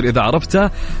المسلسل إذا عرفته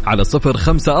على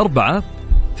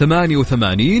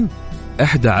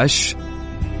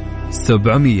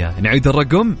 0548811700. نعيد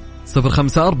الرقم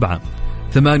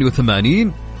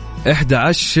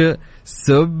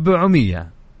 0548811700.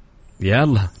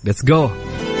 يلا let's go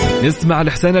نسمع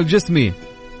الحسين الجسمي.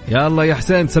 يلا يا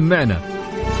حسين سمعنا.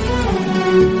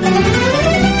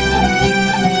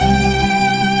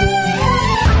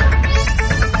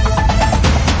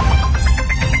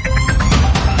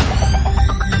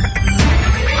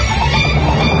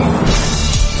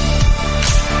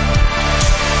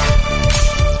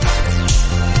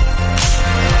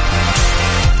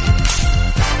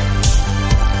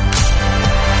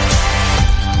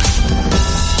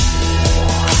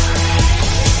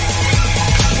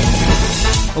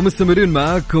 ومستمرين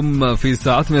معاكم في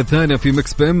ساعتنا الثانية في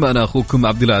ميكس بيم. أنا أخوكم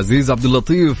عبد العزيز عبد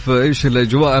اللطيف. إيش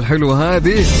الأجواء الحلوة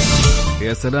هذه،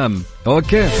 يا سلام.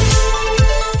 أوكي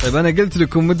طيب أنا قلت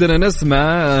لكم بدنا نسمع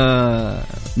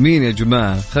مين يا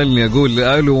جماعة. خلني أقول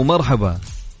ألو ومرحبا.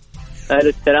 ألو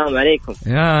السلام عليكم.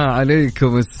 يا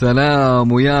عليكم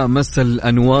السلام ويا مسا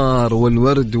الأنوار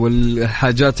والورد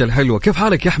والحاجات الحلوة. كيف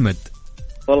حالك يا أحمد؟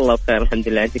 والله بخير الحمد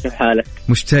لله. أنت كيف حالك؟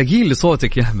 مشتاقين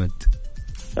لصوتك يا أحمد.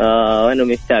 وأنا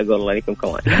مشتاق والله لكم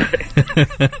كمان.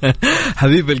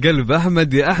 حبيب القلب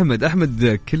أحمد. يا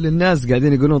أحمد كل الناس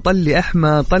قاعدين يقولون طلي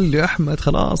أحمد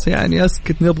خلاص يعني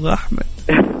أسكت نبغى أحمد.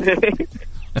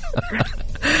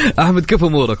 أحمد كيف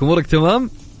أمورك تمام؟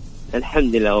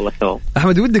 الحمد لله والله تمام.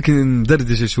 أحمد ودك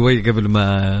ندردش شوي قبل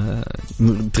ما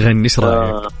تغني، ايش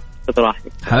رايك؟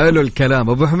 راحتك. حلو الكلام.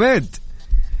 أبو حميد،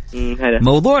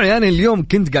 موضوع يعني اليوم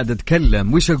كنت قاعد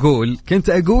أتكلم، وش أقول؟ كنت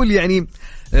أقول يعني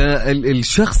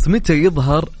الشخص متى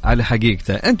يظهر على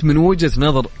حقيقته؟ أنت من وجهة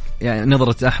نظر يعني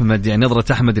نظرة أحمد، يعني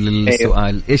نظرة أحمد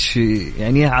للسؤال، إيش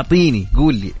يعني؟ أعطيني،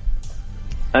 قول لي.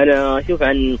 أنا أشوف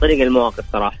عن طريق المواقف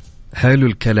صراحة. حلو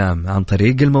الكلام، عن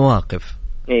طريق المواقف.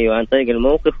 أيوة، عن طريق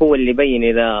الموقف هو اللي يبين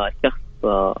إذا الشخص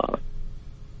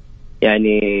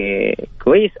يعني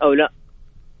كويس أو لا،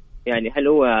 يعني هل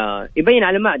هو يبين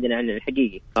على معدن عن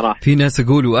الحقيقي صراحة. في ناس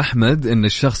يقولوا أحمد إن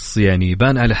الشخص يعني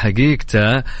يبان على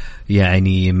حقيقته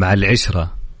يعني مع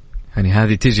العشرة، يعني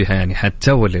هذه تجي يعني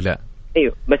حتى ولا لا؟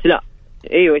 أيوة بس لا،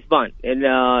 أيوة يبان.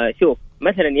 شوف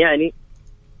مثلا يعني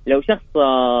لو شخص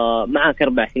معك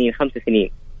 4 سنين 5 سنين،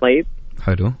 طيب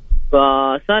حلو،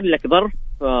 فصار لك ظرف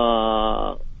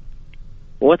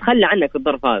وتخلى عنك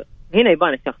الظرف هذا، هنا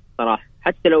يبان الشخص صراحة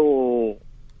حتى لو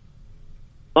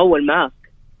طول معك.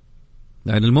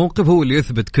 يعني الموقف هو اللي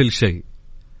يثبت كل شيء.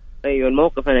 ايوه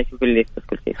الموقف انا اشوف اللي يثبت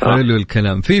كل شيء صراحة. حلو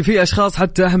الكلام. في اشخاص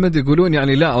حتى احمد يقولون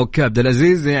يعني لا اوكي عبد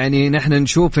العزيز، يعني نحن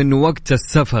نشوف انه وقت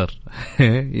السفر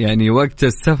يعني وقت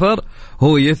السفر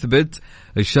هو يثبت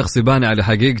الشخص يبان على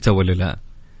حقيقته ولا لا.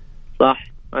 صح،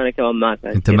 انا كمان معك.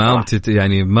 انت معهم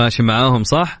يعني ماشي معاهم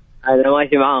صح؟ انا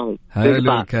ماشي معاهم.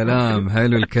 حلو الكلام،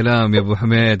 حلو الكلام يا ابو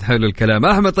حميد، حلو الكلام.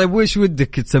 احمد طيب وش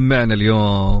ودك تسمعنا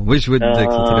اليوم؟ وش ودك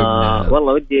تطربنا؟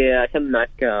 والله ودي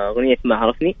اسمعك اغنية ما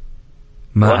عرفني.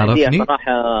 ما عرفني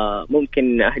صراحة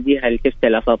ممكن اهديها لشفت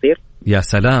الاساطير. يا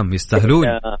سلام، يستاهلون،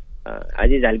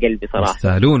 عزيز على قلبي صراحة،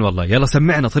 يستاهلون والله. يلا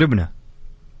سمعنا، طربنا.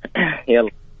 يلا.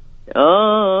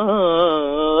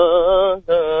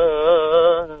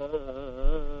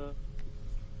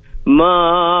 ما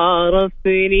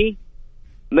عرفني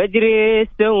مدري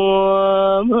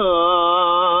سوى، ما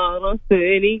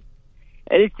عرفني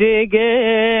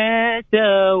التقيته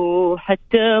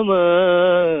وحتى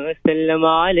ما سلم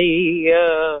علي.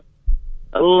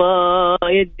 الله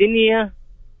يا الدنيا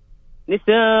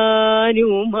نساني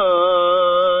وما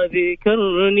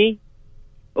ذكرني،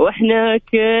 واحنا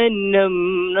كنا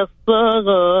من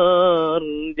الصغر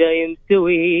دايم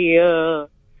سويا.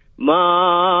 ما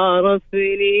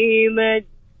عرفني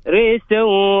مدري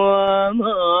سوى،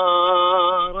 ما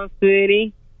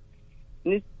عرفني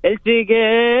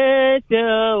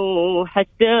التقيته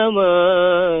وحتى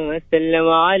ما سلم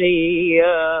علي.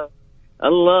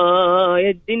 الله يا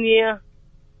الدنيا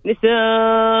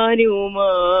نساني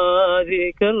وما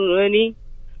ذكرني،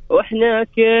 واحنا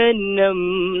كنا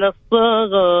من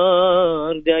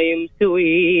الصغر دايم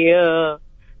سويا.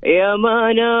 يا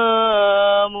ما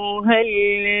ناموا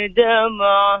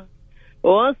هالدمعة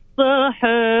وسط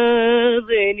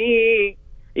حضني،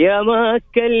 يا ما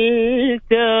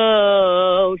أكلت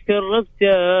وشربت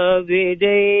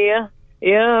بيدي.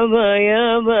 يا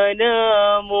ما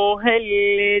ناموا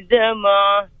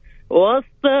هالدمعة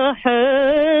وسط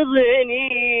حضني،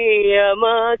 يا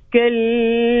ما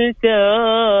أكلت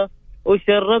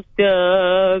وشربت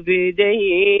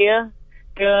بيدي.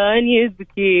 كان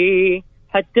يبكي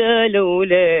حتى لو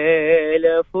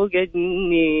ليلة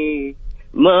فقدني،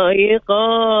 ما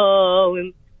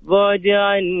يقاوم بعد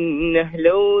عنه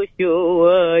لو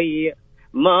شوية.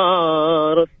 ما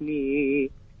عرفني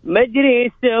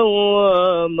مجري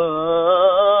سوى، ما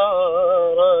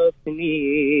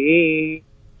عرفني.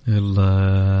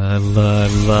 الله الله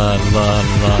الله الله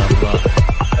الله الله،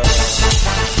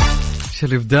 ايش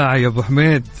الابداع يا ابو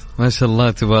حميد، ما شاء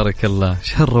الله تبارك الله.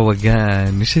 ايش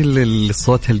الروقان، ايش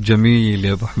الصوت الجميل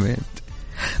يا ابو حميد.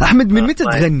 احمد من متى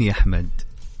تغني يا احمد؟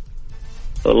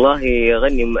 والله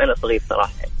اغني من انا صغير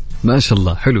صراحه. ما شاء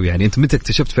الله، حلو. يعني انت متى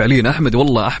اكتشفت فعليا احمد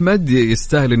والله احمد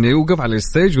يستاهل انه يوقف على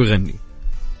الستيج ويغني؟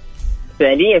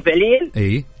 فعليا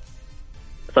اي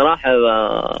صراحه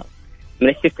من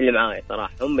الشفت اللي معايا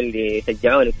صراحه، هم اللي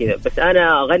شجعوني كذا. بس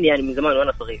انا اغني يعني من زمان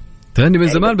وانا صغير. تغني من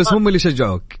زمان بس هم اللي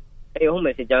شجعوك؟ ايوه هم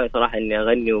اللي شجعوني صراحه اني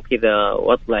اغني وكذا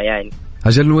واطلع يعني.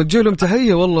 أجل نوجه لهم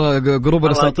تحية والله جروب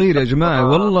الأساطير يا جماعة،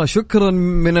 والله شكرا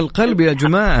من القلب يا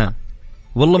جماعة،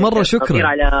 والله مرة شكرا.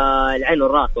 على العين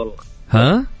والراس والله.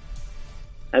 ها؟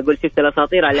 أقول شفت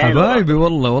الأساطير على العين حبايبي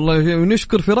والله والله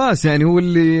ونشكر فراس، يعني هو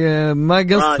اللي ما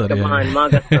قصر يعني. ما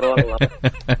قصر والله.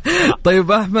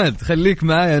 طيب أحمد خليك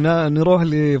معايا، نروح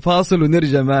لفاصل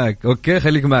ونرجع معك. أوكي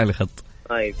خليك معي لخط.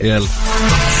 طيب يلا.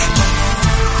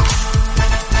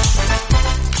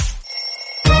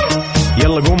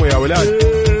 يلا قوموا يا ولاد.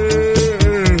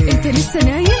 انت لسه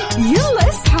نايم؟ يلا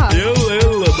اصحى.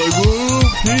 يلا بقوم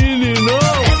فيني نوم.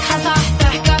 اصحى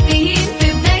صحصح كافيين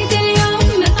في بداية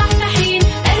اليوم مصحصحين،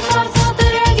 ارفع صوت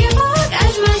الراديو فوق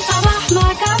أجمل صباح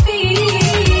مع كافيين.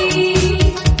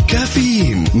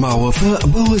 ووفاء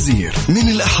بوزير من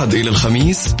الأحد إلى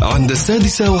الخميس عند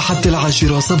 6 وحتى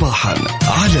 10 صباحا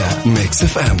على ميكس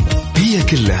اف ام. هي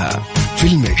كلها في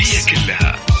الميكس.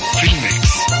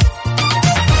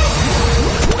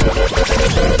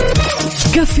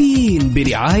 كافيين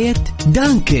برعاية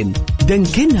دانكن،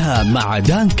 دانكنها مع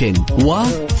دانكن،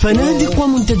 وفنادق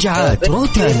ومنتجعات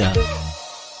روتانا.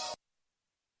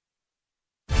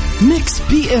 ميكس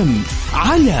بي ام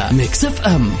على ميكس اف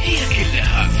ام. هي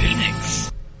كلها في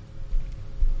الميكس.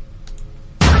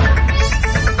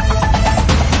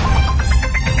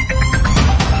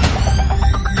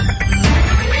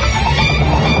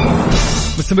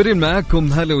 مستمرين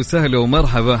معاكم، هلا وسهلا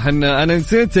ومرحبا. انا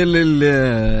نسيت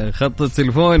خط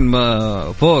التليفون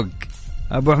ما فوق.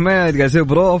 ابو حميد قاعد يسوي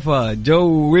بروفا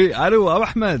جوي. الو ابو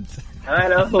احمد.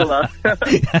 هلا والله.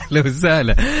 اهلا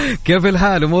وسهلا، كيف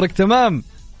الحال؟ امورك تمام؟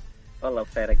 والله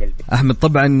بخير يا قلبي. احمد،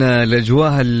 طبعا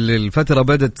الاجواء الفتره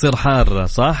بدت تصير حاره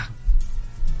صح؟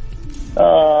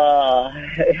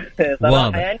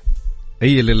 صراحه يعني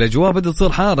اي الاجواء بدت تصير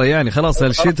حاره، يعني خلاص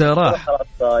الشتاء راح.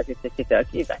 خلاص الشتاء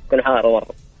اكيد حتكون حاره مره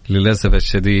للاسف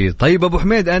الشديد. طيب ابو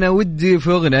حميد، انا ودي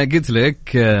في اغنيه، قلت لك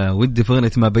ودي في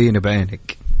اغنيه ما بين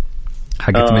بعينك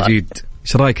حقت مجيد،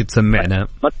 ايش رايك تسمعنا؟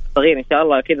 صغير ان شاء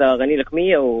الله كذا اغني لك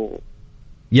 100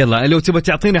 يلا لو تبغى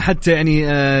تعطينا حتى يعني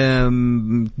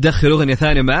تدخل اغنيه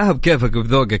ثانيه معاها بكيفك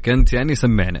بذوقك انت، يعني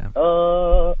سمعنا.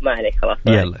 ما عليك خلاص.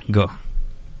 يلا جو.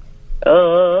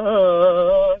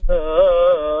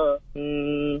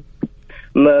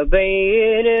 ما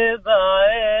بين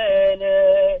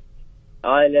بعينك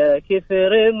على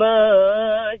كثر ما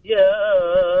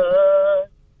جاء،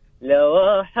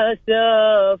 لو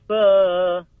حسافة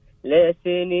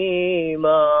لسني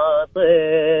ما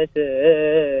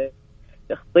عطيتك،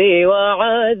 تخطي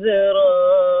وعذرك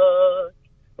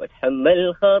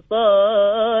وتحمل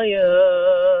خطاياك،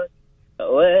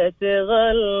 هويت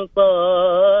غلطاتك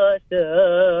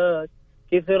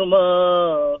كثر ما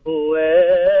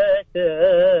هويتك.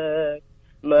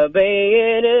 ما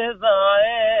بين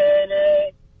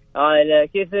بعينك على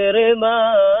كثر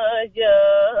ما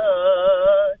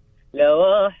جاء،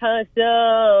 لو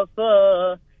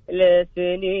حسافة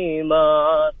لسني ما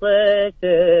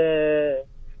عطيتك،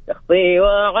 تخطي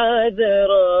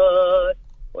وعذرك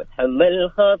وتحمل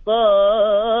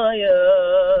خطاياك،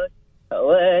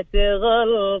 هويت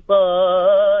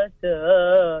غلطاتك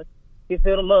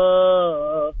كثر ما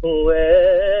هويتك.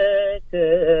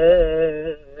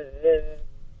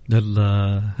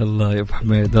 الله الله يا ابو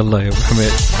حميد، الله يا ابو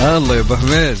حميد، الله يا ابو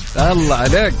حميد، الله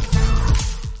عليك،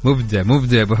 مبدع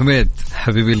مبدع يا ابو حميد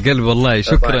حبيبي القلب والله.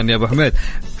 شكرا يا ابو حميد.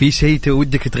 في شيء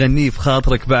ودك تغنيه في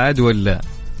خاطرك بعد ولا؟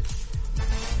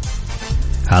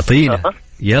 اعطينا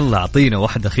يلا، اعطينا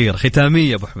واحده اخيره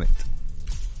ختاميه يا ابو حميد.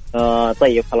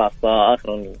 طيب خلاص اخر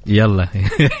اغنيه. يلا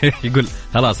يقول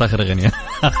خلاص اخر اغنيه.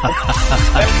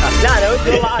 لا انا ودي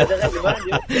والله عاد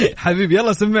اغني حبيبي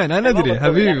يلا سمعنا، انا ادري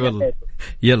حبيبي والله.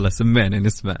 يلا سمعنا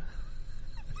نسمع.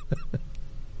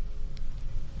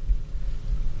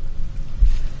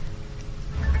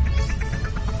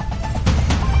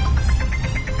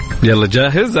 يلا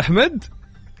جاهز احمد؟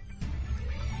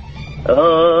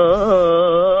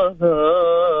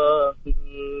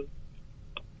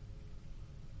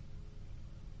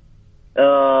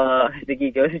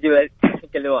 دقيقة بس اجيب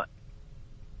الكلمات.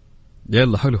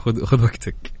 يلا حلو، خذ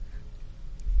وقتك.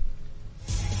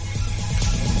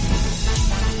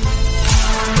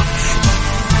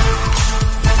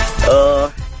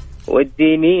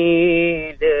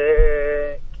 وديني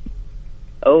لك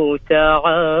أو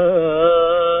تعال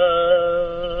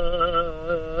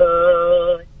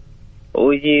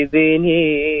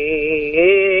وجيبني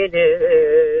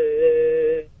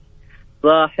لك،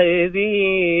 صاحبي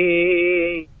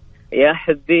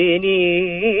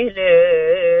يحبني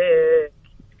لك،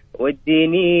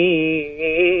 وديني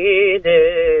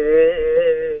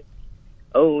لك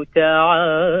أو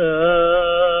تعال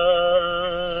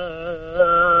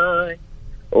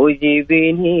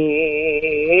وجيبني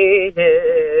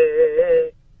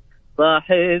لك،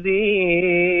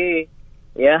 صاحبي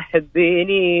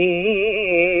يحبني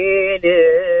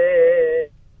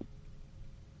لك،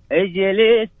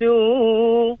 اجلس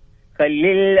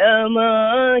خلي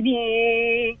الأماني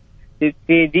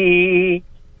تبتدي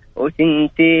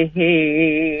وتنتهي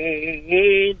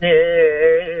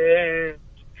لك،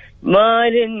 ما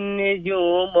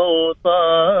للنجوم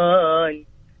أوطان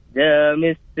دام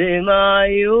السما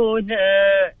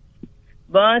عيونك،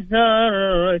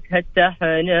 باثرت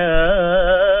هالتحنان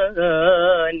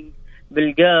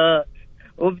بالقاء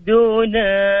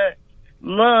وبدونك،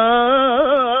 ما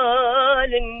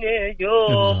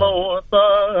للنجوم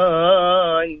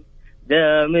أوطان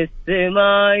قدام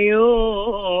السما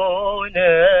عيونك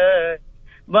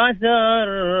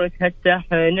بعثرت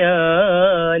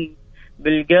هالتحنان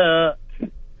بالقاك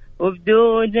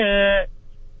وبدونك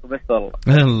وبس. والله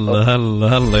الله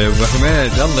الله الله يا ابو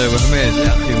حميد، الله يا ابو حميد يا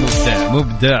اخي،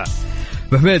 مبدع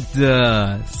ابو حميد.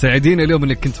 سعيدين اليوم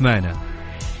انك كنت معنا.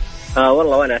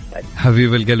 والله وانا اسعد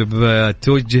حبيب القلب.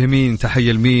 توجه مين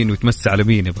تحيه لمين وتمسي على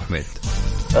مين يا ابو حميد؟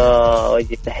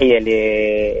 وجه تحيه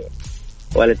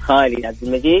لولد خالي عبد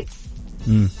المجيد،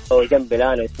 هو جنبي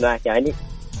الان وسمعت يعني.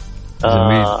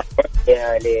 جميل.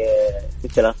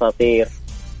 لست الاساطير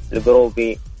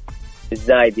الجروبي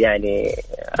الزايد، يعني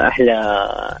احلى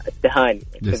التهاني.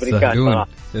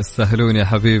 يستاهلون يا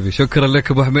حبيبي. شكرا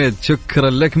لك ابو حميد، شكرا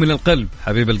لك من القلب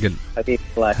حبيب القلب. حبيبي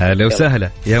الله. هلا وسهلا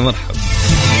يا مرحبا.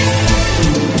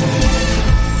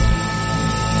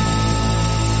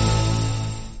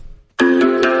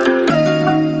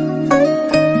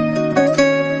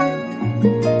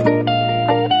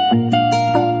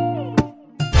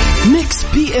 ميكس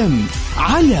بي ام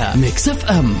على ميكس اف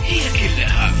ام، هي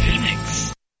كلها في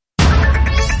الميكس.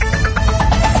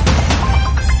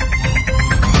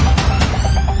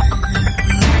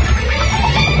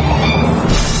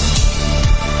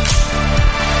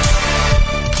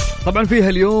 طبعا فيها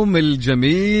اليوم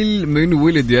الجميل من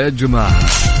ولد يا جماعة.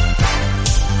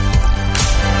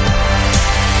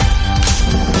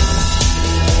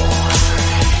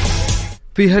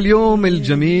 فيها اليوم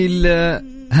الجميل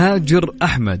هاجر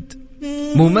أحمد،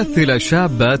 ممثلة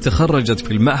شابة تخرجت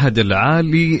في المعهد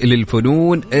العالي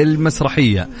للفنون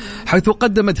المسرحية، حيث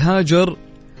قدمت هاجر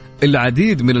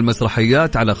العديد من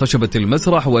المسرحيات على خشبة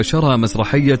المسرح، وأشهرها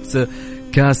مسرحية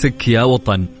كاسك يا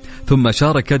وطن، ثم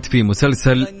شاركت في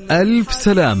مسلسل ألف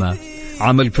سلامة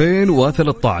عام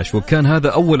 2013 وكان هذا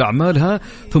أول أعمالها،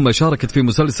 ثم شاركت في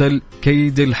مسلسل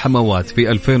كيد الحموات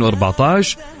في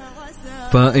 2014.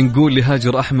 فنقول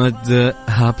لهاجر أحمد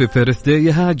هابي بيرثدي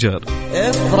يا هاجر،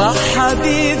 افرح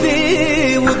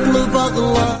حبيبي واطلب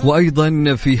أغلى.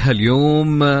 وأيضا في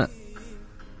هاليوم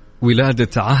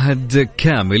ولادة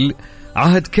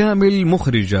عهد كامل،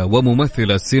 مخرجة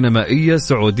وممثلة سينمائية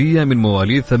سعودية من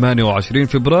مواليد 28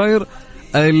 فبراير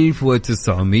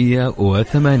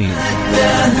 1980.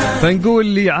 فنقول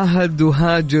لي عهد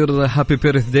وهاجر هابي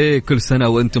بيرثدي، كل سنة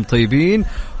وانتم طيبين،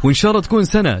 وإن شاء الله تكون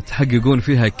سنة تحققون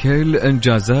فيها كل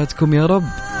إنجازاتكم يا رب.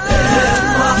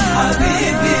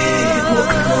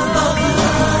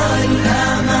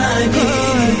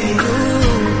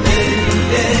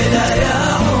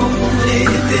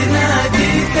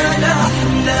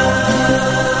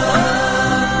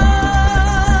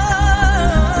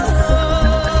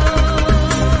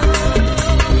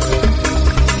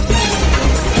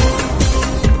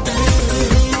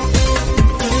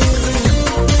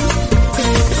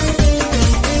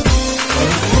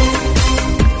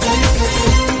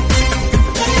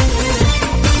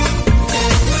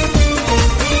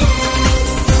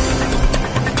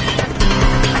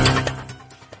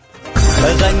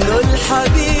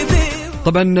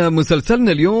 طبعا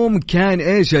مسلسلنا اليوم كان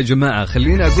ايش يا جماعة؟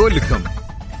 خليني اقول لكم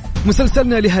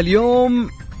مسلسلنا لهاليوم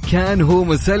كان هو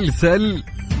مسلسل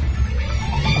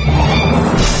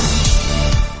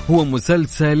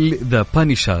ذا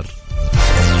بانيشر.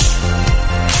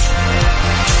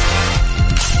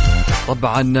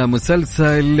 طبعا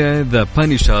مسلسل ذا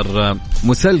بانيشر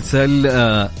مسلسل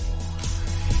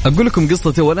اقول لكم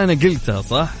قصته ولا انا قلتها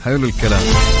صح؟ حلو الكلام.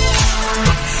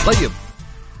 طيب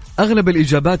أغلب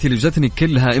الإجابات اللي جتني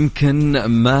كلها يمكن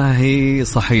ما هي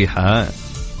صحيحة،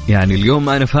 يعني اليوم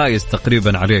أنا فايز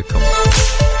تقريبا عليكم.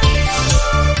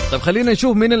 طيب خلينا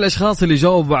نشوف مين الأشخاص اللي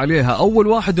جاوبوا عليها. أول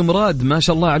واحد مراد، ما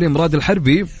شاء الله عليه، مراد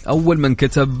الحربي أول من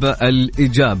كتب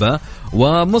الإجابة.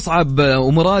 ومصعب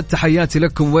ومراد تحياتي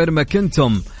لكم وين ما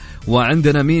كنتم.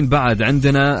 وعندنا مين بعد؟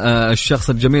 عندنا الشخص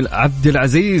الجميل عبد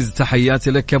العزيز،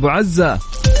 تحياتي لك يا أبو عزة.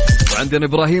 وعندنا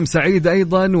إبراهيم سعيد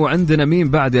أيضا. وعندنا مين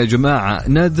بعد يا جماعة؟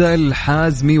 ندى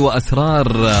الحازمي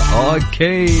وأسرار.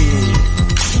 أوكي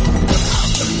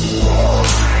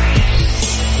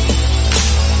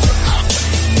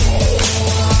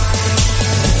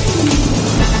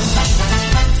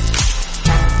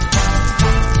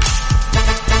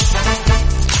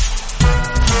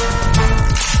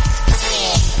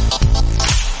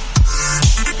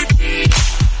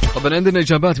طبعا عندنا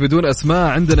إجابات بدون أسماء.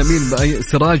 عندنا مين؟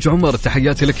 سراج عمر،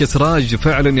 تحياتي لك يا سراج،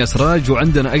 فعلا يا سراج.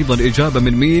 وعندنا أيضا إجابة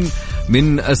من مين؟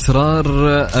 من أسرار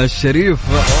الشريف.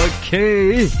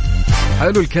 أوكي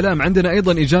حلو الكلام. عندنا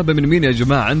أيضا إجابة من مين يا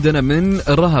جماعة؟ عندنا من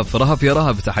رهف يا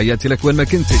رهف، تحياتي لك وين ما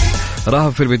كنتي.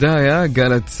 رهف في البداية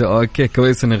قالت أوكي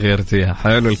كويس إن غيرتيها.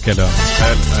 حلو الكلام.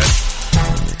 حلو.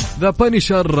 ذا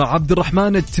بانيشر عبد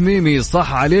الرحمن التميمي.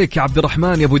 صح عليك يا عبد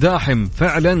الرحمن يا ابو داحم،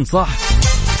 فعلا صح.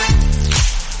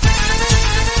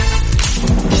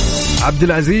 عبد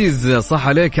العزيز صح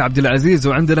عليك يا عبد العزيز.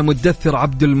 وعندنا مدثر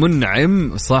عبد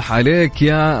المنعم صح عليك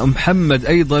يا محمد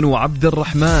أيضا وعبد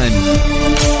الرحمن.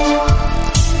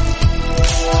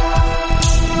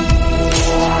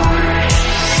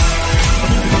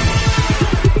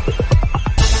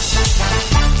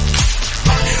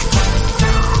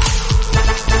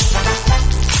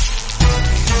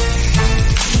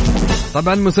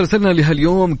 طبعا مسلسلنا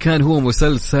لهاليوم كان هو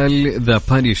مسلسل ذا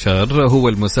بانيشر، هو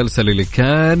المسلسل اللي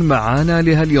كان معانا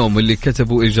لهاليوم. اللي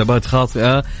كتبوا إجابات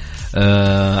خاطئة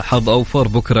حظ أوفر،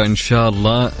 بكرة إن شاء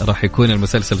الله راح يكون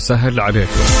المسلسل سهل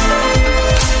عليكم.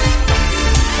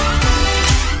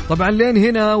 طبعا لين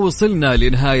هنا وصلنا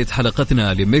لنهاية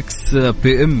حلقتنا لميكس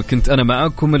بي ام. كنت أنا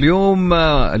معاكم اليوم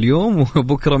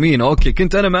وبكرة مين؟ أوكي،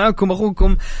 كنت أنا معاكم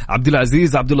أخوكم عبد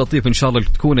العزيز عبد اللطيف. إن شاء الله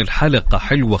تكون الحلقة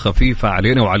حلوة خفيفة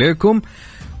علينا وعليكم.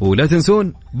 ولا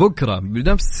تنسون بكرة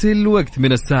بنفس الوقت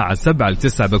من الساعة 7 ل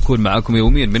 9 بكون معاكم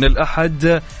يوميا من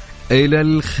الأحد إلى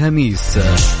الخميس.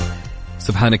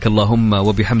 سبحانك اللهم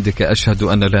وبحمدك، أشهد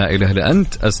أن لا إله إلا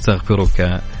أنت،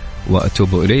 أستغفرك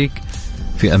وأتوب إليك.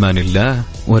 في أمان الله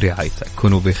ورعايته.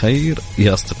 كونوا بخير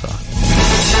يا أصدقاء.